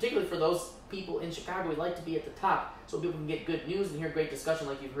standings, particularly for those people in Chicago. We'd like to be at the top so people can get good news and hear great discussion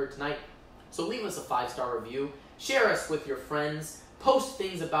like you've heard tonight. So leave us a 5-star review. Share us with your friends. Post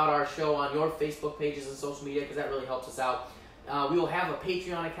things about our show on your Facebook pages and social media, because that really helps us out. We will have a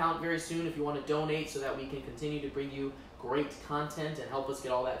Patreon account very soon if you want to donate, so that we can continue to bring you great content and help us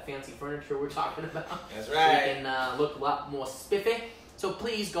get all that fancy furniture we're talking about. That's right. So we can look a lot more spiffy. So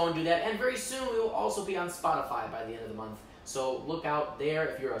please go and do that. And very soon we will also be on Spotify by the end of the month. So look out there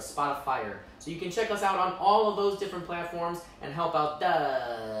if you're a Spotifyer. So you can check us out on all of those different platforms and help out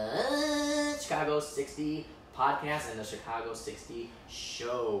the Chicago 60 podcast and the Chicago 60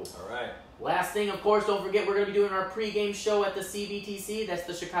 show. All right. Last thing, of course, don't forget we're going to be doing our pregame show at the CBTC. That's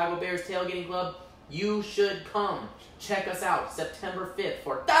the Chicago Bears Tailgating Club. You should come. Check us out September 5th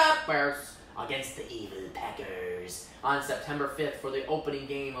for the Bears against the Evil Packers. On September 5th for the opening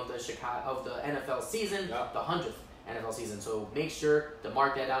game of the NFL season, the 100th NFL season. So make sure to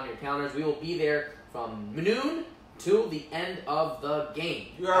mark that down in your calendars. We will be there from noon to the end of the game.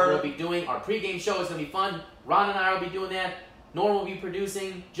 We'll be doing our pregame show. It's going to be fun. Ron and I will be doing that. Norm will be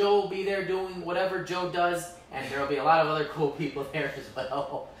producing. Joe will be there doing whatever Joe does. And there will be a lot of other cool people there as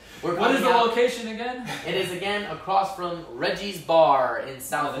well. What is the location again? It is again across from Reggie's Bar in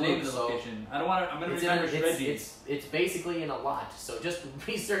South the name of Loop. the location. I don't want to. I'm going to remember Reggie's. It's basically in a lot. So just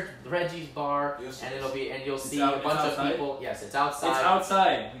research Reggie's Bar, Yes. and you'll see a bunch of people. Yes, it's outside. It's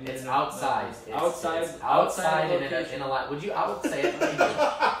outside. It's outside. It's outside location. in a lot. Would you? I would say it.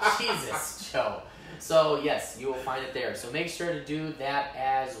 Jesus, Joe. So yes, you will find it there. So make sure to do that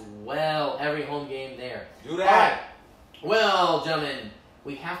as well. Every home game there. Do that. All right. Well, gentlemen,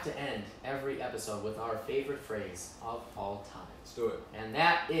 we have to end every episode with our favorite phrase of all time. Let's do it. And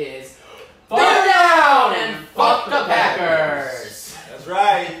that is, bear down and fuck the Packers. That's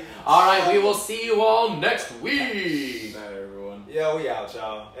right. All right, we will see you all next week. Night, everyone. Yeah, we out,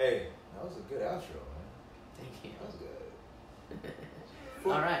 y'all. Hey, that was a good outro, man. Thank you. That was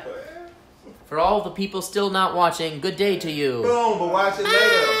good. All right. For all the people still not watching, good day to you. Boom, but watch it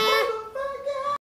later.